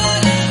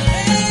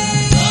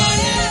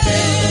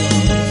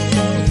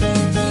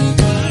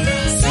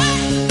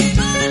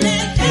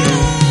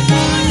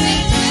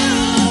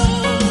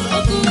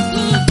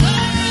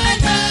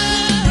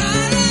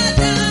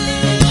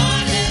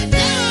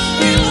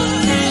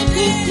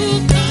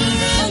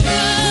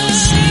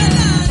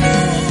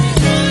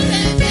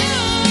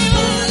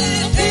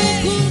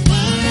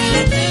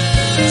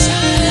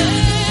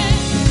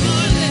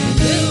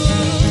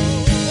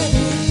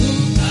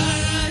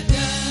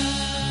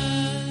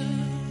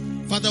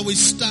 Father, we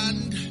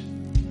stand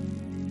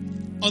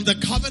on the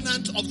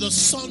covenant of the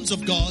sons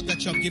of God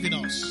that you have given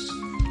us.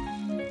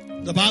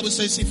 The Bible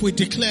says if we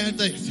declare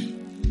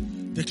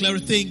a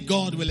thing,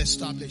 God will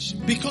establish.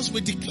 Because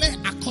we declare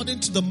according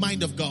to the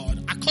mind of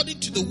God, according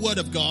to the word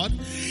of God,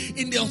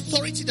 in the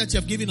authority that you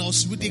have given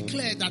us, we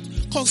declare that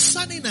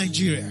concerning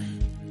Nigeria,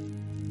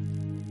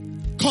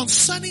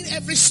 concerning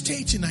every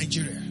state in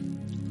Nigeria,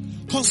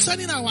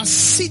 concerning our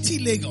city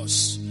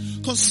Lagos,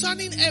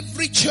 concerning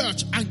every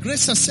church and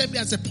Grace Assembly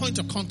as a point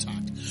of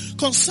contact,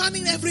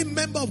 concerning every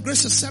member of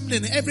Grace Assembly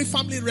and every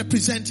family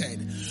represented,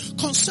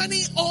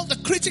 concerning all the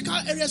critical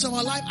areas of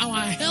our life,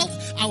 our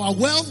health, our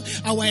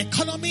wealth, our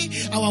economy,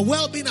 our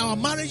well-being, our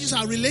marriages,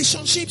 our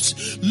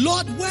relationships,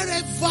 Lord,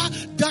 wherever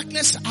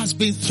darkness has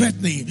been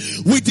threatening,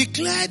 we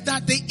declare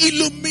that the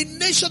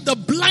illumination, the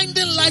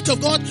blinding light of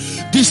God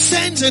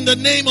descends in the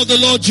name of the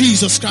Lord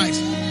Jesus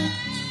Christ.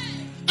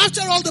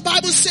 After all, the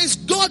Bible says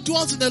God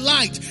dwells in the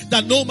light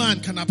that no man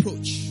can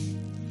approach.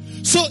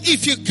 So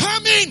if you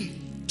come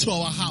in to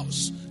our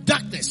house,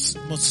 darkness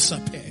must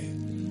disappear.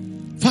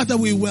 Father,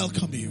 we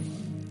welcome you.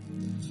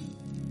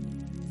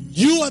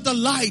 You are the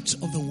light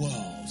of the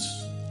world.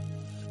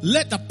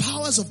 Let the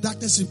powers of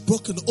darkness be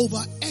broken over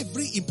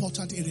every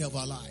important area of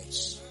our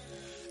lives.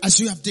 As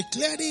you have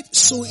declared it,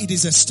 so it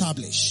is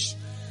established.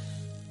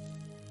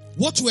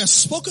 What we have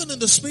spoken in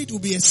the spirit will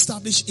be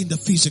established in the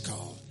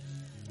physical,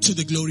 to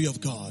the glory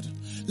of God.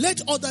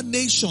 Let other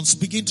nations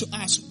begin to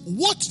ask,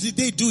 what did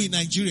they do in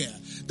Nigeria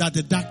that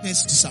the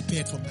darkness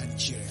disappeared from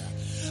Nigeria?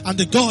 And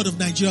the God of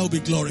Nigeria will be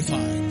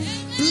glorified.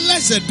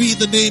 Blessed be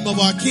the name of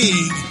our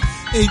King.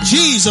 In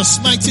Jesus'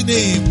 mighty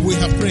name we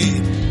have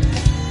prayed.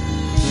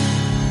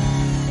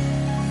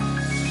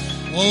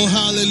 Oh,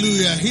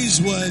 hallelujah. He's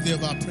worthy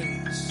of our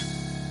praise.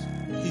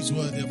 He's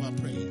worthy of our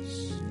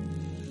praise.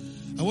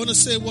 I want to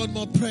say one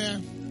more prayer.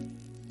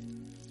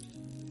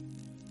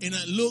 In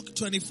Luke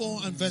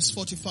 24 and verse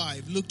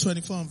 45. Luke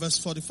 24 and verse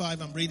 45.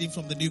 I'm reading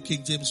from the New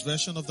King James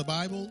Version of the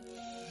Bible.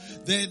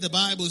 There the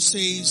Bible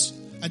says,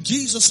 and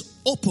Jesus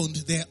opened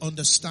their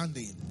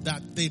understanding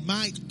that they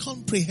might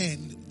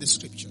comprehend the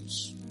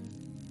scriptures.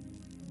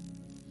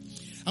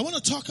 I want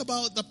to talk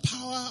about the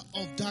power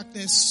of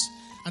darkness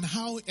and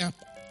how it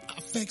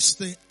affects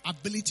the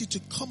ability to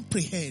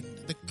comprehend,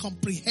 the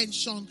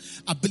comprehension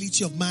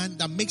ability of man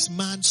that makes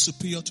man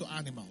superior to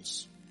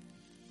animals.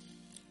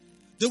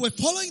 They were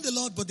following the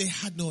Lord, but they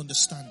had no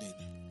understanding.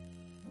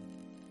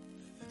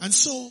 And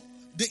so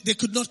they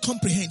could not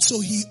comprehend.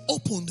 So he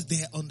opened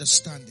their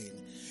understanding.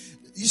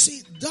 You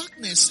see,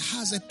 darkness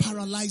has a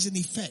paralyzing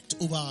effect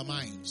over our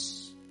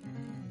minds.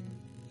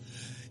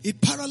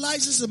 It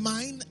paralyzes the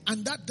mind,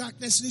 and that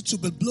darkness needs to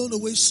be blown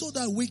away so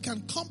that we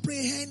can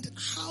comprehend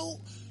how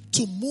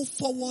to move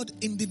forward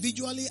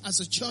individually as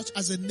a church,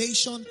 as a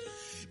nation,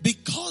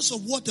 because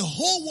of what the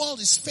whole world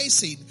is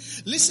facing.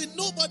 Listen,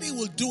 nobody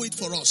will do it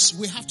for us.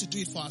 We have to do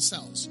it for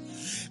ourselves.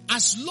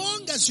 As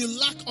long as you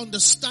lack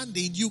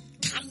understanding, you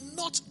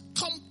cannot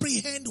comprehend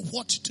comprehend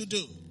what to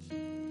do.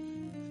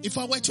 If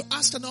I were to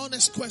ask an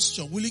honest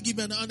question, will you give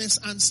me an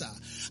honest answer?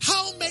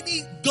 How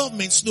many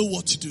governments know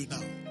what to do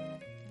now?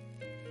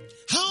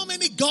 How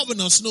many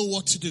governors know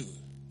what to do?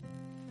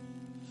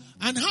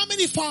 And how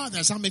many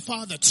fathers, I'm a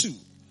father too,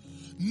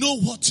 know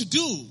what to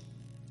do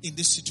in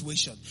this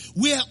situation?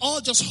 We are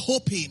all just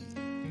hoping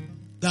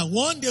that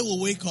one day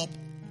we'll wake up,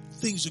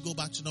 things will go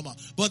back to normal.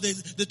 But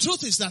the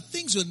truth is that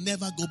things will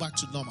never go back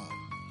to normal.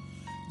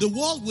 The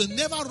world will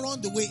never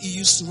run the way it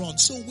used to run.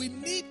 So we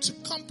need to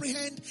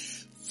comprehend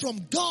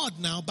from God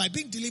now by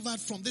being delivered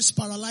from this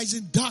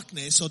paralyzing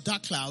darkness or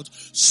dark cloud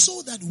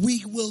so that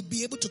we will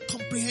be able to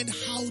comprehend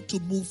how to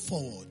move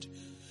forward.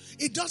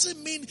 It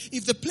doesn't mean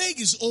if the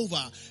plague is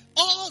over,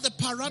 all the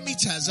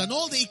parameters and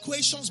all the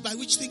equations by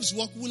which things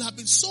work will have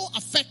been so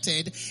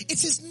affected,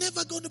 it is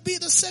never going to be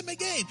the same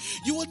again.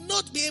 You will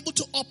not be able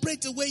to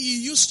operate the way you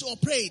used to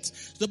operate.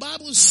 The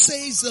Bible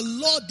says the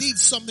Lord did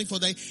something for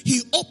them.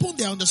 He opened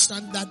their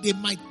understanding that they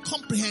might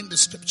comprehend the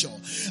scripture.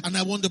 And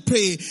I want to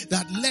pray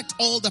that let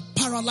all the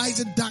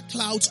paralyzing dark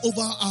clouds over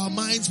our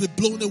minds be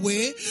blown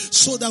away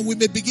so that we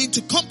may begin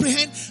to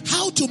comprehend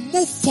how to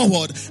move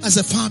forward as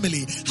a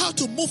family, how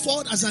to move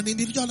forward as an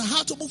individual, and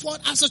how to move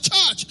forward as a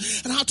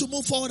church, and how to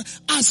move forward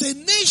as a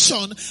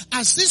nation.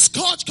 As this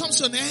scourge comes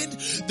to an end,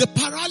 the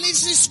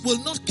paralysis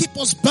will not keep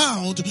us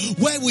bound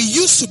where we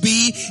used to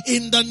be,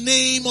 in the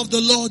name of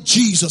the Lord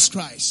Jesus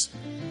Christ.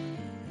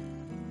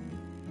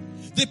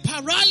 The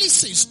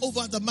paralysis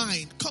over the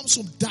mind comes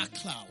from dark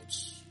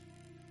clouds.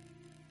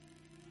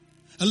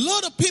 A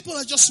lot of people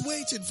are just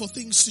waiting for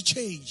things to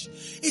change.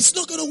 It's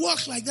not going to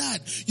work like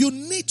that. You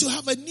need to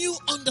have a new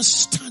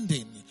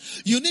understanding.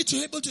 You need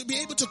to be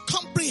able to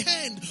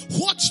comprehend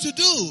what to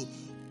do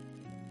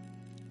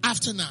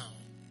after now.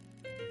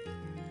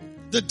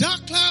 The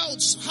dark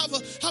clouds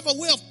have a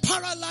way of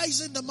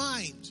paralyzing the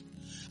mind.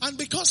 And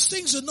because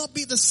things will not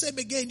be the same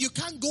again, you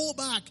can't go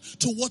back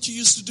to what you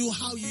used to do,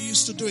 how you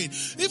used to do it.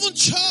 Even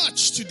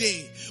church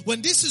today,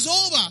 when this is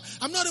over,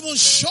 I'm not even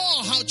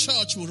sure how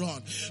church will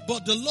run.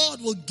 But the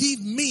Lord will give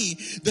me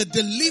the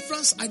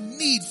deliverance I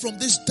need from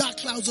these dark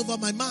clouds over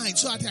my mind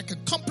so that I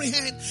can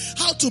comprehend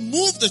how to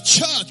move the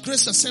church,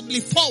 Grace Assembly,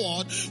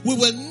 forward. We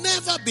will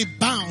never be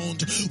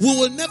bound. We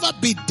will never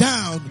be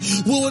down.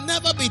 We will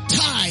never be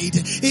tied,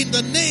 in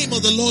the name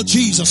of the Lord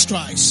Jesus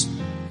Christ.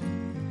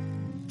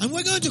 And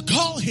we're going to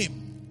call him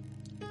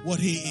what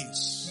he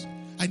is.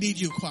 I need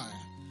you, choir.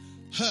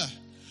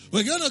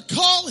 We're going to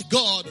call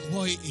God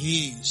what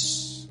he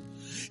is.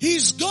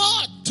 He's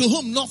God to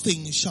whom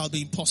nothing shall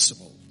be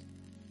impossible.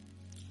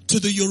 To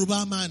the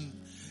Yoruba man,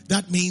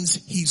 that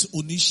means he's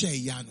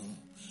Onishe Iyanu.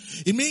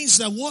 It means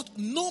that what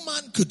no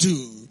man could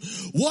do,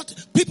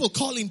 what people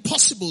call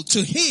impossible,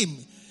 to him,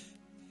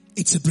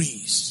 it's a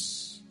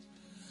breeze.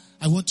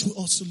 I want to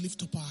also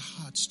lift up our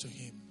hearts to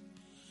him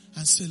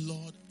and say,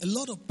 Lord, a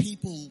lot of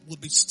people will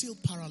be still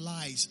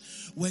paralyzed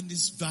when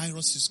this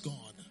virus is gone.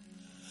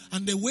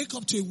 And they wake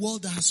up to a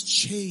world that has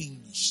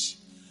changed.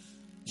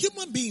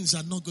 Human beings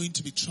are not going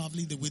to be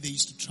traveling the way they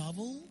used to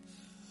travel.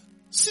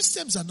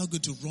 Systems are not going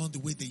to run the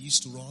way they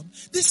used to run.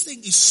 This thing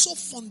is so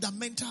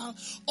fundamental.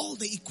 All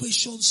the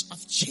equations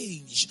have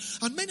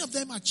changed. And many of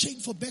them are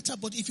changed for better,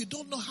 but if you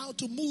don't know how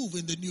to move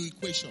in the new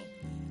equation,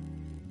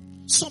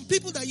 some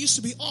people that used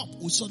to be up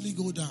will suddenly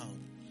go down.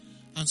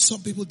 And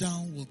some people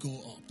down will go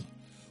up.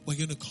 We're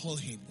going to call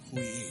him who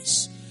he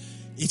is.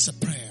 It's a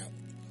prayer.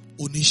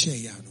 Onishe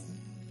Iyanu.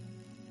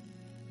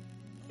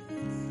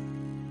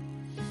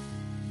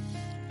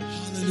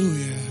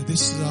 Hallelujah.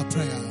 This is our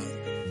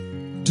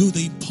prayer. Do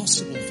the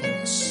impossible for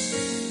us.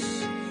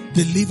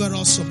 Deliver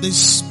us from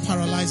these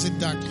paralyzing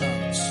dark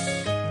clouds.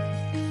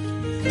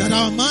 That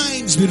our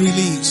minds be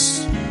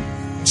released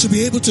to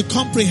be able to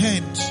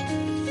comprehend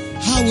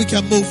how we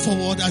can move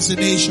forward as a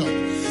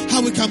nation.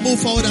 How we can move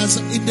forward as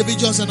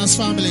individuals and as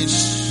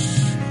families.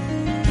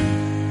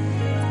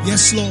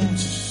 Yes, Lord,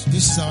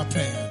 this is our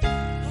prayer.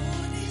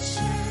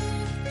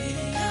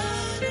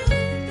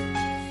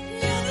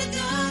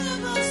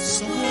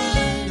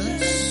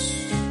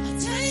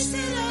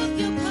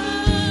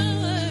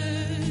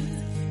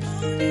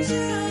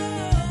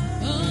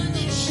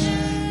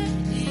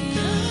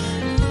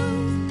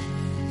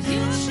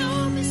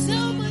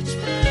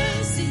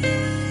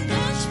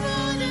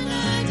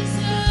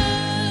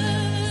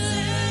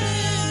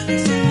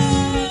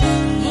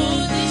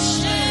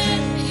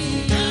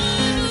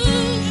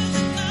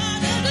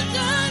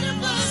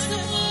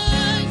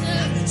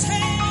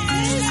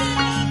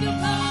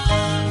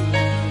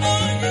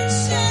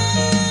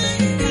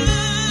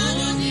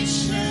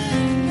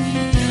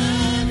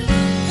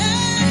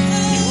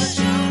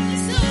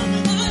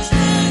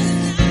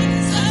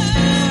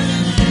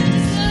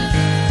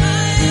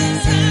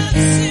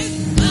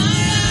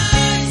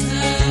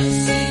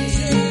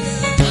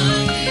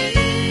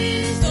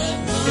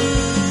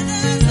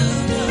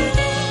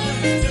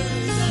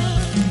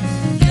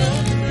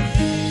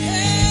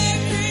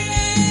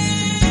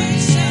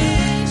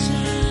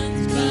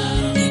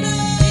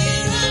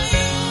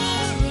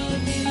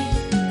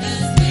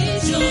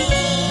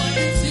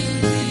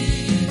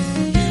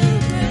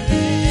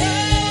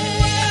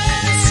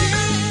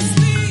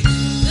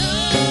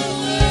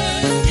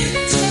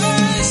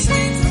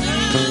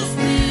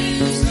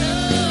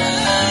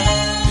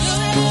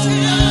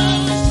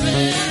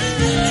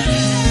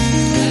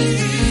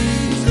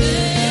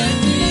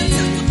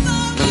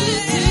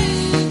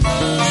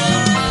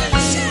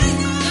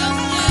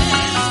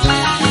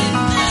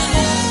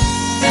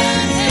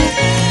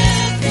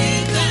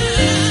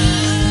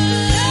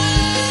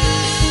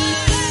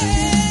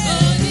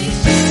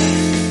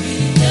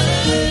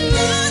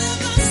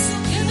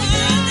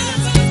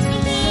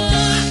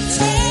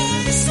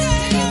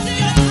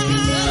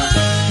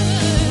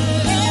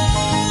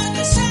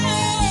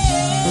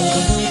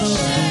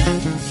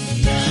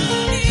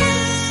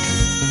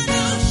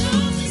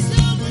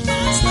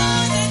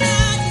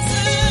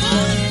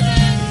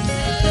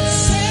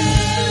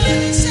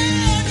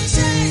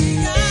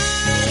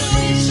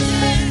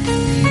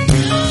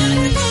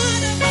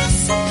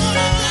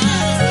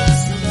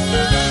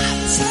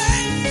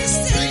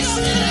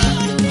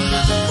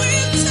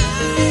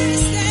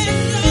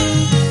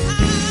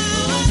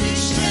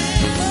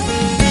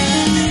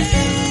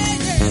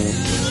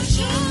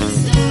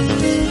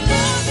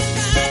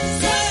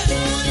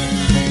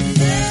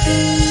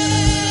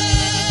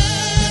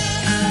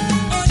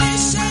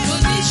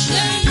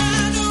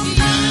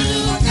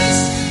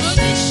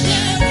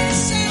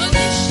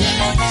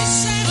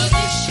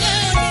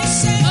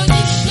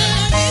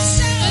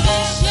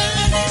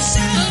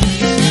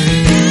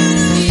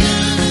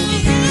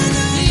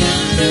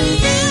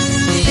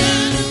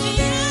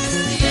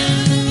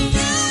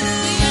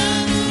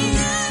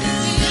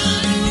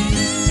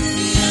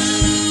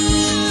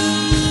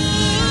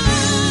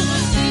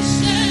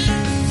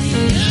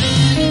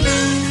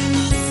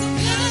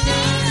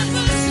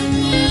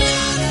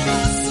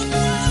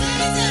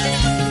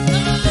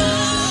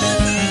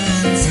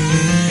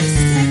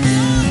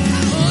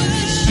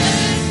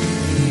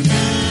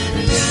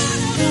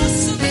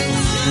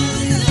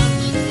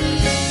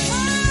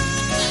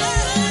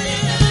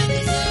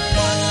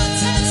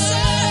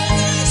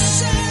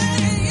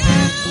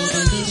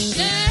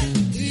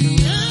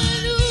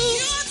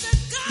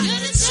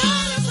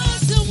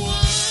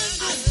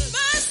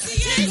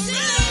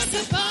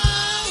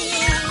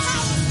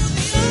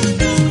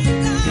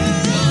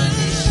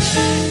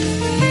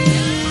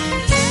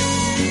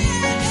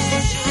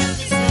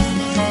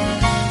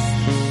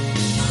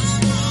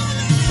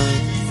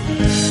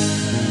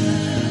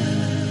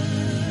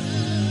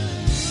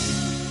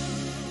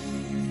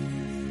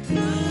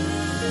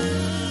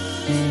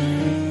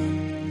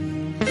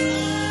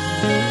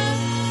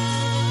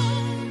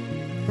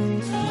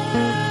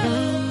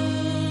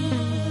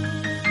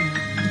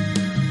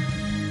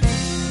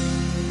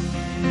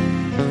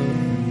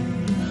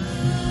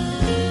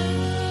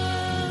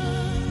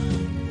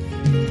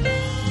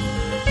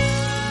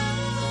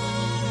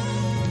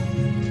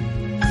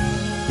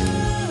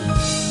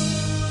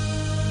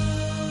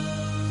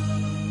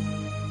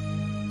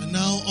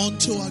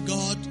 to our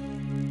God,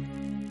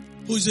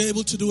 who is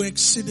able to do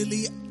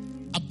exceedingly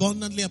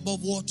abundantly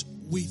above what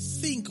we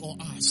think or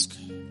ask.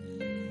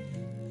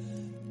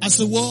 As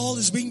the world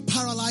is being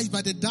paralyzed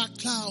by the dark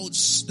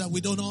clouds that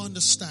we don't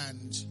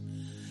understand,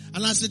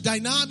 and as the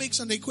dynamics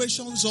and the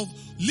equations of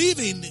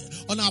living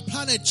on our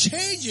planet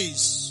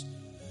changes,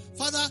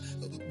 Father,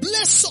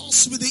 bless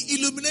us with the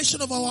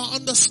illumination of our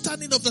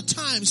understanding of the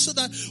times, so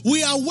that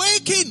we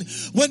awaken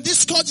when this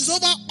scourge is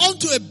over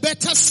onto a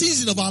better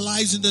season of our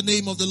lives in the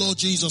name of the Lord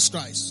Jesus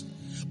Christ.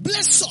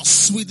 Bless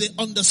us with the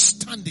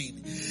understanding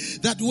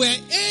that we're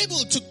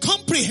able to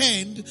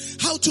comprehend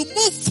how to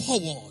move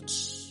forward.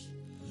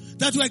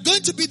 That we're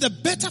going to be the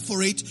better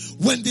for it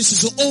when this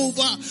is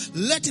over.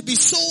 Let it be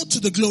so to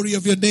the glory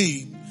of your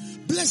name.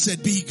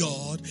 Blessed be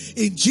God.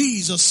 In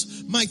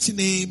Jesus' mighty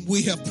name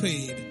we have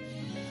prayed.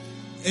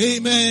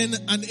 Amen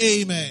and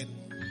amen.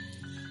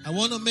 I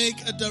want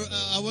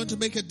to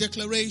make a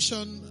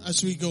declaration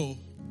as we go.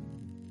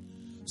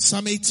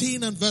 Psalm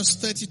 18 and verse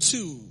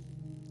 32.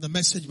 The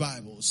Message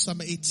Bible. Psalm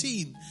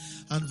 18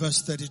 and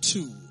verse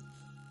 32.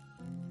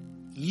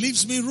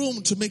 Leaves me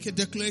room to make a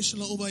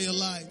declaration over your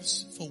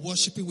lives, for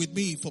worshiping with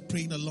me, for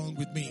praying along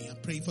with me,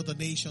 and praying for the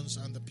nations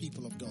and the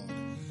people of God.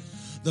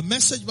 The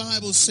Message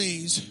Bible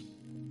says,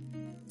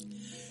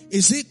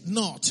 is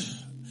not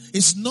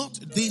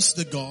this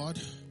the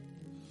God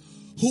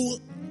who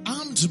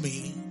armed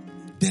me,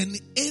 then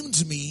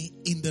aimed me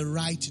in the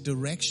right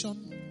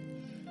direction?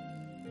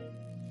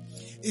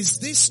 Is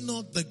this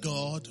not the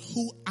God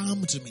who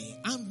armed me?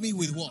 Armed me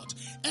with what?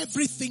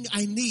 Everything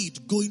I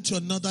need going to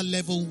another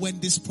level when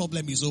this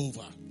problem is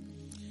over.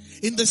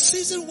 In the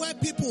season where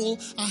people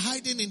are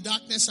hiding in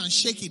darkness and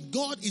shaking,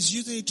 God is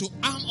using it to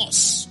arm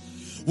us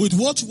with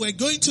what we're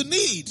going to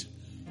need.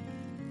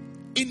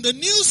 In the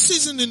new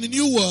season, in the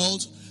new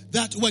world,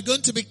 that we're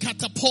going to be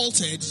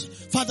catapulted.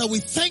 Father, we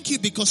thank you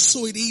because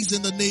so it is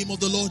in the name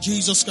of the Lord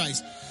Jesus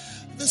Christ.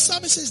 The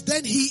psalmist says,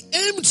 then he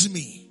aimed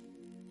me.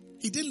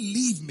 He didn't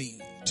leave me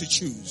to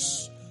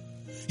choose.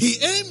 He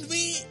aimed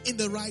me in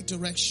the right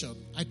direction.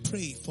 I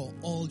pray for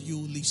all you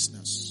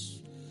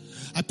listeners.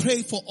 I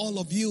pray for all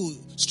of you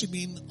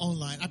streaming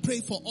online. I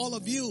pray for all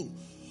of you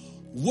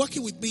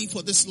working with me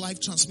for this live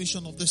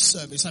transmission of this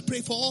service. I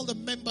pray for all the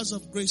members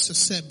of Grace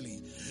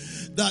Assembly,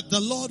 that the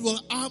Lord will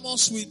arm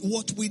us with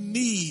what we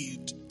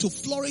need to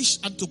flourish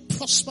and to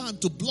prosper and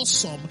to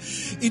blossom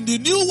in the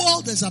new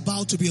world that's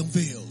about to be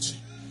unveiled.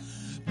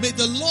 May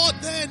the Lord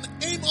then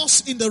aim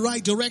us in the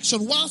right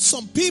direction while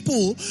some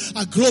people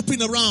are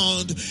groping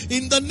around.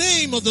 In the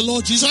name of the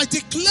Lord Jesus, I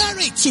declare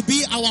it to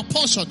be our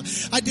portion.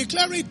 I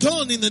declare it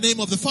done in the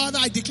name of the Father.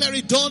 I declare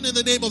it done in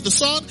the name of the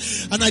Son.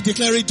 And I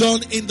declare it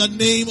done in the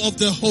name of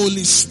the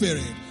Holy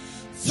Spirit.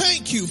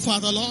 Thank you,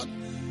 Father Lord,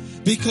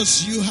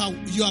 because you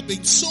have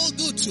been so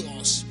good to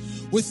us.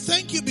 We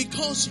thank you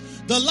because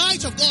the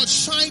light of God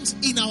shines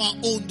in our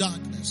own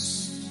darkness.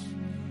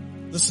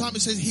 The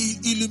psalmist says,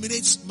 he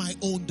illuminates my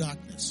own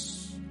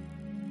darkness.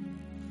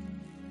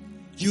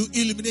 You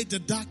illuminate the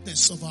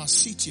darkness of our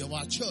city, of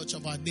our church,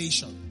 of our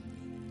nation.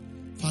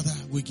 Father,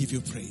 we give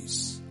you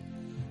praise.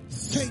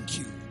 Thank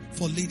you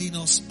for leading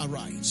us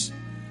aright.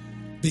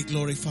 Be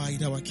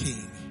glorified, our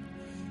King.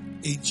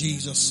 In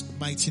Jesus'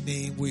 mighty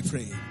name we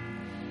pray.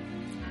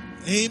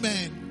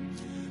 Amen.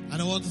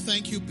 And I want to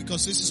thank you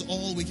because this is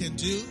all we can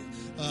do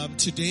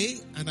today.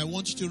 And I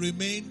want you to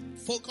remain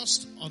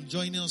focused on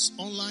joining us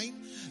online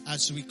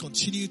as we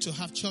continue to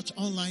have church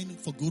online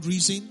for good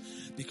reason,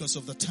 because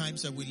of the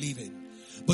times that we live in.